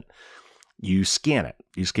passkeys in it, you scan it.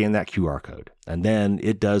 You scan that QR code. And then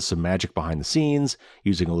it does some magic behind the scenes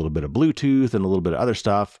using a little bit of Bluetooth and a little bit of other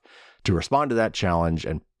stuff to respond to that challenge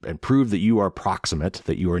and prove that you are proximate,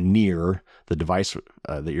 that you are near the device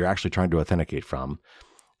that you're actually trying to authenticate from.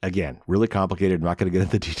 Again, really complicated. I'm not going to get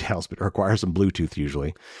into the details, but it requires some Bluetooth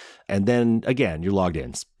usually. And then again, you're logged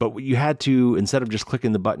in. But you had to, instead of just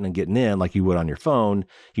clicking the button and getting in like you would on your phone,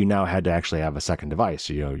 you now had to actually have a second device.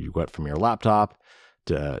 So, you went from your laptop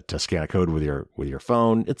to scan a code with your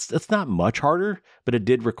phone. It's not much harder, but it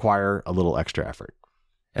did require a little extra effort.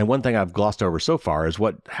 And one thing I've glossed over so far is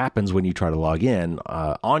what happens when you try to log in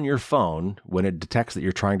on your phone. When it detects that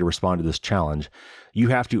you're trying to respond to this challenge, you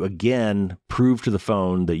have to again prove to the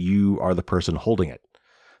phone that you are the person holding it.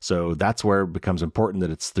 So that's where it becomes important that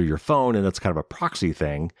it's through your phone, and it's kind of a proxy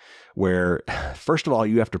thing where, first of all,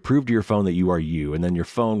 you have to prove to your phone that you are you, and then your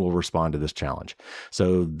phone will respond to this challenge.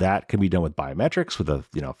 So that can be done with biometrics, with a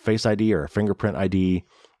Face ID or a fingerprint ID,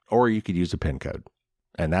 or you could use a PIN code.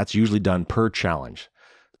 And that's usually done per challenge.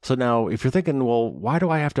 So now if you're thinking, well, why do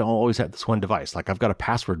I have to always have this one device? Like I've got a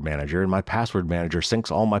password manager, and my password manager syncs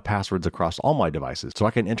all my passwords across all my devices. So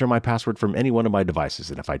I can enter my password from any one of my devices.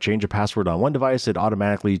 And if I change a password on one device, it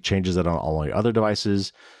automatically changes it on all my other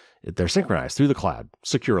devices. They're synchronized through the cloud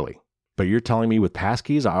securely. But you're telling me with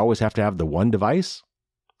passkeys, I always have to have the one device?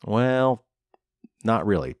 Well, not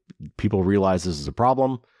really. People realize this is a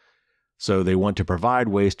problem. So they want to provide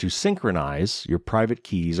ways to synchronize your private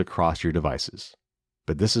keys across your devices.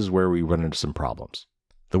 But this is where we run into some problems.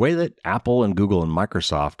 The way that Apple and Google and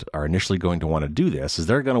Microsoft are initially going to want to do this is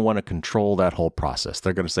they're going to want to control that whole process.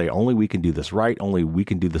 They're going to say, only we can do this right. Only we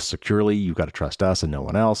can do this securely. You've got to trust us and no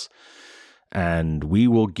one else. And we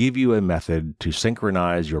will give you a method to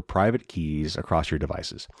synchronize your private keys across your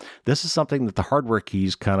devices. This is something that the hardware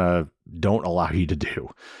keys kind of don't allow you to do.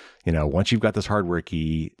 Once you've got this hardware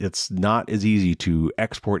key, it's not as easy to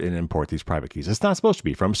export and import these private keys. It's not supposed to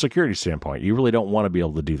be from a security standpoint. You really don't want to be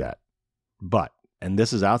able to do that. But, and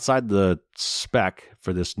this is outside the spec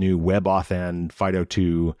for this new WebAuthn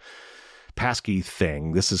FIDO2 passkey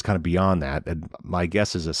thing. This is kind of beyond that. And my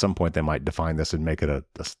guess is at some point they might define this and make it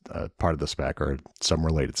a part of the spec or some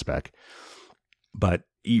related spec. But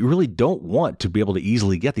you really don't want to be able to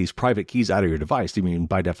easily get these private keys out of your device. I mean,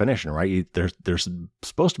 by definition, right? They're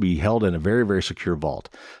supposed to be held in a very, very secure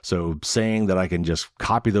vault. So saying that I can just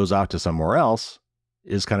copy those out to somewhere else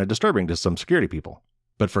is kind of disturbing to some security people.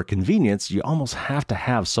 But for convenience, you almost have to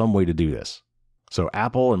have some way to do this. So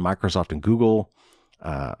Apple and Microsoft and Google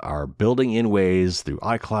are building in ways through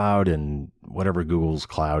iCloud and whatever Google's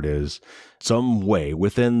cloud is, some way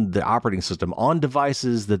within the operating system on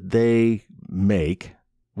devices that they make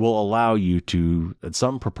will allow you to, in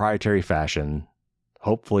some proprietary fashion,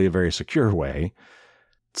 hopefully a very secure way,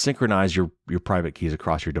 synchronize your private keys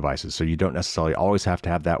across your devices. So you don't necessarily always have to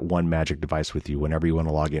have that one magic device with you whenever you want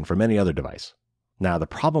to log in from any other device. Now, the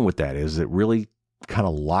problem with that is it really kind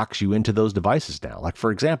of locks you into those devices now. Like, for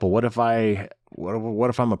example, what if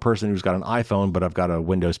I'm a person who's got an iPhone, but I've got a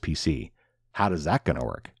Windows PC? How does that going to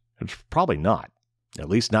work? It's probably not. At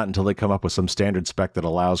least not until they come up with some standard spec that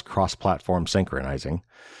allows cross-platform synchronizing.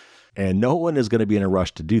 And no one is going to be in a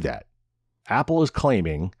rush to do that. Apple is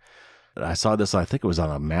claiming I saw this, I think it was on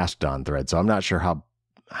a Mastodon thread, so I'm not sure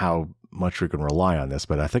how much we can rely on this,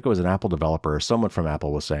 but I think it was an Apple developer, someone from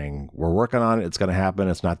Apple was saying, we're working on it, it's going to happen,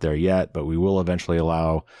 it's not there yet, but we will eventually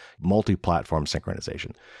allow multi-platform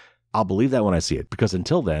synchronization. I'll believe that when I see it, because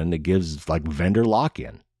until then, it gives like vendor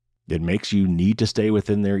lock-in. It makes you need to stay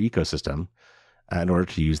within their ecosystem in order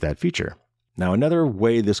to use that feature. Now, another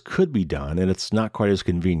way this could be done, and it's not quite as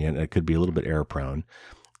convenient, it could be a little bit error-prone,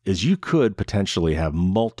 is you could potentially have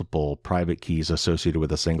multiple private keys associated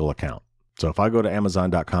with a single account. So if I go to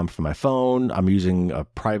Amazon.com for my phone, I'm using a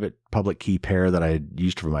private public key pair that I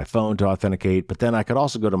used for my phone to authenticate, but then I could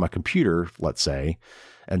also go to my computer, let's say,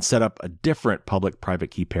 and set up a different public private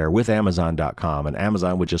key pair with Amazon.com, and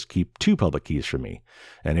Amazon would just keep 2 public keys for me.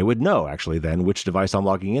 And it would know actually then which device I'm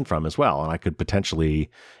logging in from as well. And I could potentially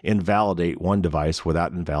invalidate one device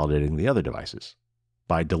without invalidating the other devices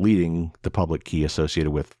by deleting the public key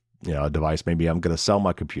associated with a device. Maybe I'm going to sell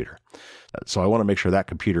my computer. So I want to make sure that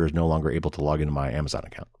computer is no longer able to log into my Amazon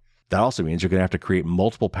account. That also means you're going to have to create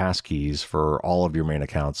multiple passkeys for all of your main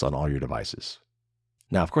accounts on all your devices.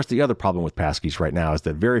 Now, of course, the other problem with passkeys right now is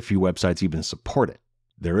that very few websites even support it.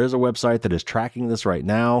 There is a website that is tracking this right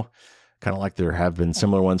now, kind of like there have been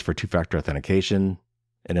similar ones for two-factor authentication,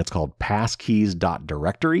 and it's called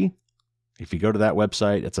passkeys.directory. If you go to that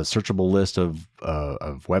website, it's a searchable list of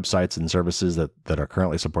websites and services that are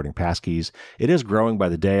currently supporting passkeys. It is growing by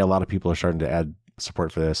the day. A lot of people are starting to add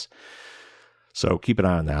support for this. So keep an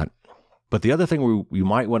eye on that. But the other thing you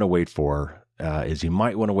might want to wait for is you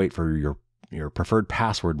might want to wait for your preferred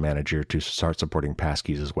password manager to start supporting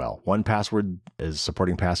passkeys as well. 1Password is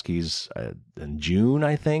supporting passkeys in June,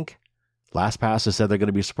 I think. LastPass has said they're going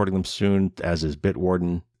to be supporting them soon, as is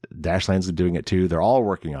Bitwarden. Dashlane doing it too. They're all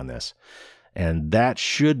working on this. And that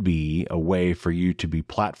should be a way for you to be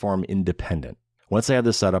platform independent. Once they have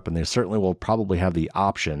this set up, and they certainly will probably have the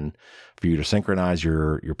option for you to synchronize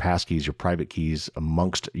your passkeys, your private keys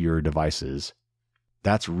amongst your devices,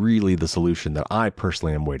 that's really the solution that I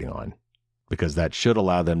personally am waiting on, because that should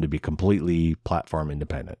allow them to be completely platform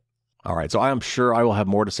independent. All right, so I am sure I will have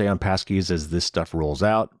more to say on passkeys as this stuff rolls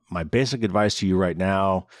out. My basic advice to you right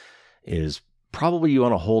now is probably you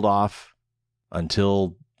want to hold off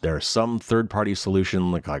until there's some third-party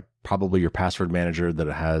solution, like probably your password manager, that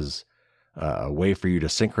has a way for you to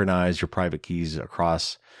synchronize your private keys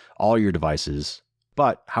across all your devices.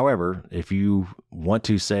 But, however, if you want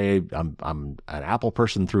to say, I'm an Apple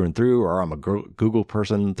person through and through, or I'm a Google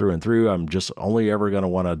person through and through, I'm just only ever going to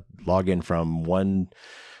want to log in from one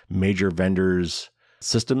major vendor's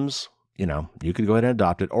systems, you could go ahead and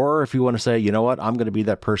adopt it. Or if you want to say, you know what, I'm going to be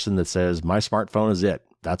that person that says my smartphone is it.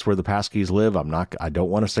 That's where the passkeys live. I don't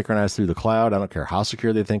want to synchronize through the cloud. I don't care how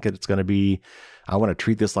secure they think it's going to be. I want to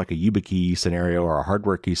treat this like a YubiKey scenario or a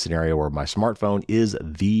hardware key scenario where my smartphone is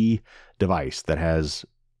the device that has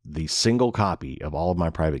the single copy of all of my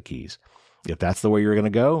private keys. If that's the way you're going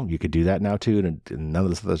to go, you could do that now too. And none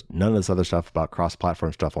of this other stuff about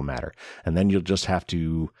cross-platform stuff will matter. And then you'll just have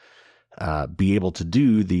to be able to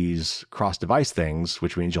do these cross-device things,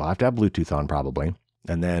 which means you'll have to have Bluetooth on probably.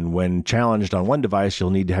 And then when challenged on one device, you'll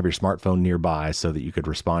need to have your smartphone nearby so that you could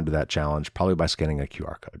respond to that challenge, probably by scanning a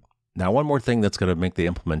QR code. Now, one more thing that's going to make the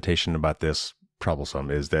implementation about this troublesome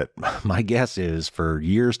is that my guess is for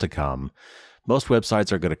years to come, most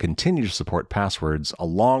websites are going to continue to support passwords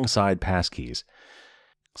alongside passkeys.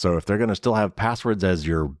 So if they're going to still have passwords as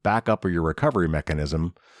your backup or your recovery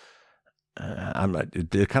mechanism,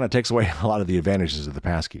 it kind of takes away a lot of the advantages of the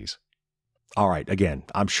passkeys. All right, again,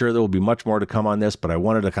 I'm sure there will be much more to come on this, but I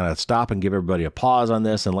wanted to kind of stop and give everybody a pause on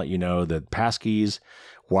this and let you know that passkeys,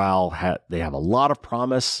 while they have a lot of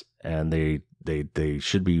promise and they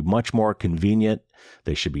should be much more convenient,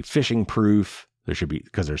 they should be phishing proof. There should be,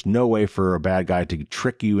 because there's no way for a bad guy to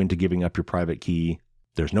trick you into giving up your private key.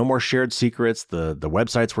 There's no more shared secrets. The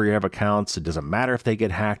websites where you have accounts, it doesn't matter if they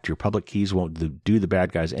get hacked. Your public keys won't do the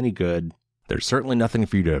bad guys any good. There's certainly nothing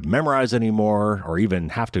for you to memorize anymore or even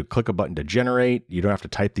have to click a button to generate. You don't have to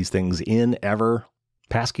type these things in ever.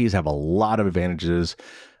 Passkeys have a lot of advantages.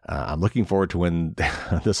 I'm looking forward to when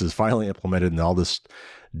this is finally implemented and all this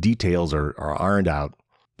details are ironed out.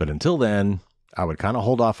 But until then, I would kind of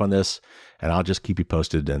hold off on this, and I'll just keep you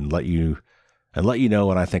posted and let you know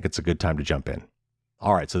when I think it's a good time to jump in.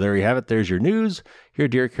 All right, so there you have it. There's your news, your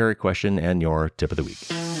Dear Carrie question, and your tip of the week.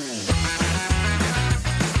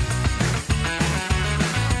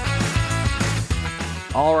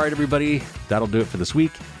 All right, everybody, that'll do it for this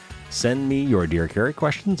week. Send me your Dear Carrie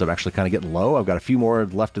questions. I'm actually kind of getting low. I've got a few more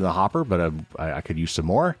left in the hopper, but I could use some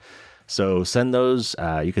more. So send those.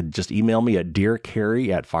 You could just email me at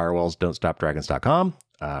dearcarrie@firewallsdon'tstopdragons.com.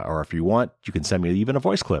 Or if you want, you can send me even a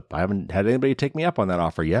voice clip. I haven't had anybody take me up on that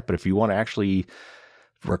offer yet, but if you want to actually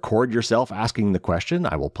record yourself asking the question,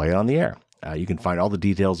 I will play it on the air. You can find all the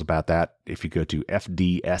details about that if you go to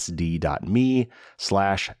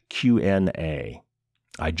fdsd.me/Q&A.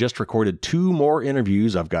 I just recorded 2 more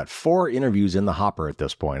interviews. I've got 4 interviews in the hopper at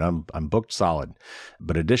this point. I'm booked solid.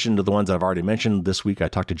 But in addition to the ones I've already mentioned, this week I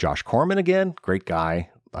talked to Josh Corman again. Great guy.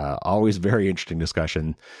 Always very interesting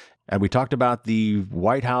discussion. And we talked about the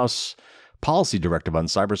White House policy directive on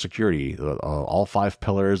cybersecurity, all 5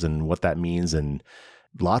 pillars and what that means, and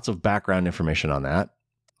lots of background information on that.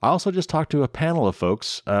 I also just talked to a panel of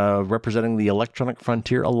folks representing the Electronic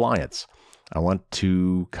Frontier Alliance. I want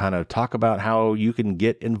to kind of talk about how you can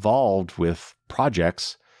get involved with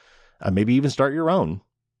projects, maybe even start your own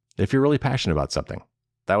if you're really passionate about something.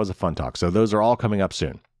 That was a fun talk. So those are all coming up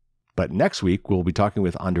soon. But next week, we'll be talking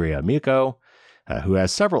with Andrea Amico, who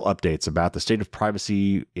has several updates about the state of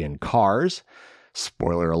privacy in cars.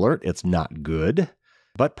 Spoiler alert, it's not good.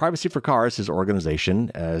 But Privacy for Cars, his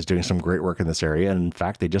organization, is doing some great work in this area. And in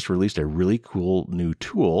fact, they just released a really cool new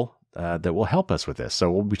tool that will help us with this.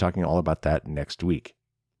 So we'll be talking all about that next week.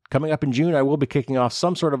 Coming up in June, I will be kicking off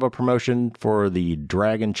some sort of a promotion for the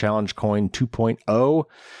Dragon Challenge Coin 2.0.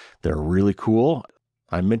 They're really cool.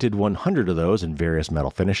 I minted 100 of those in various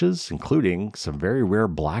metal finishes, including some very rare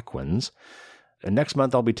black ones. And next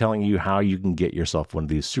month, I'll be telling you how you can get yourself one of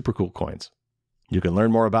these super cool coins. You can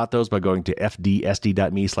learn more about those by going to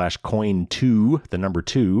fdsd.me/coin2, the number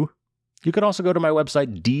 2. You can also go to my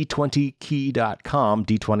website, d20key.com,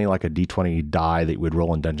 D20 like a D20 die that you would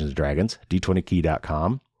roll in Dungeons & Dragons,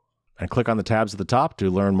 d20key.com, and click on the tabs at the top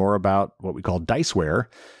to learn more about what we call diceware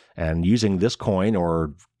and using this coin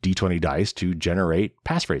or D20 dice to generate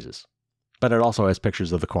passphrases. But it also has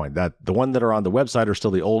pictures of the coin. The one that are on the website are still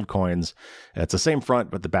the old coins. It's the same front,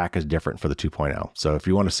 but the back is different for the 2.0. So if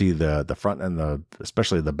you want to see the front and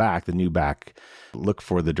especially the back, the new back, look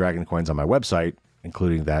for the Dragon coins on my website,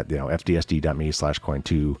 including that,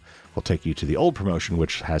 fdsd.me/coin2 will take you to the old promotion,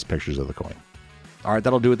 which has pictures of the coin. All right,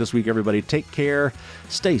 that'll do it this week, everybody. Take care,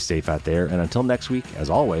 stay safe out there, and until next week, as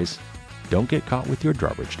always, don't get caught with your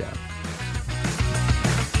drawbridge down.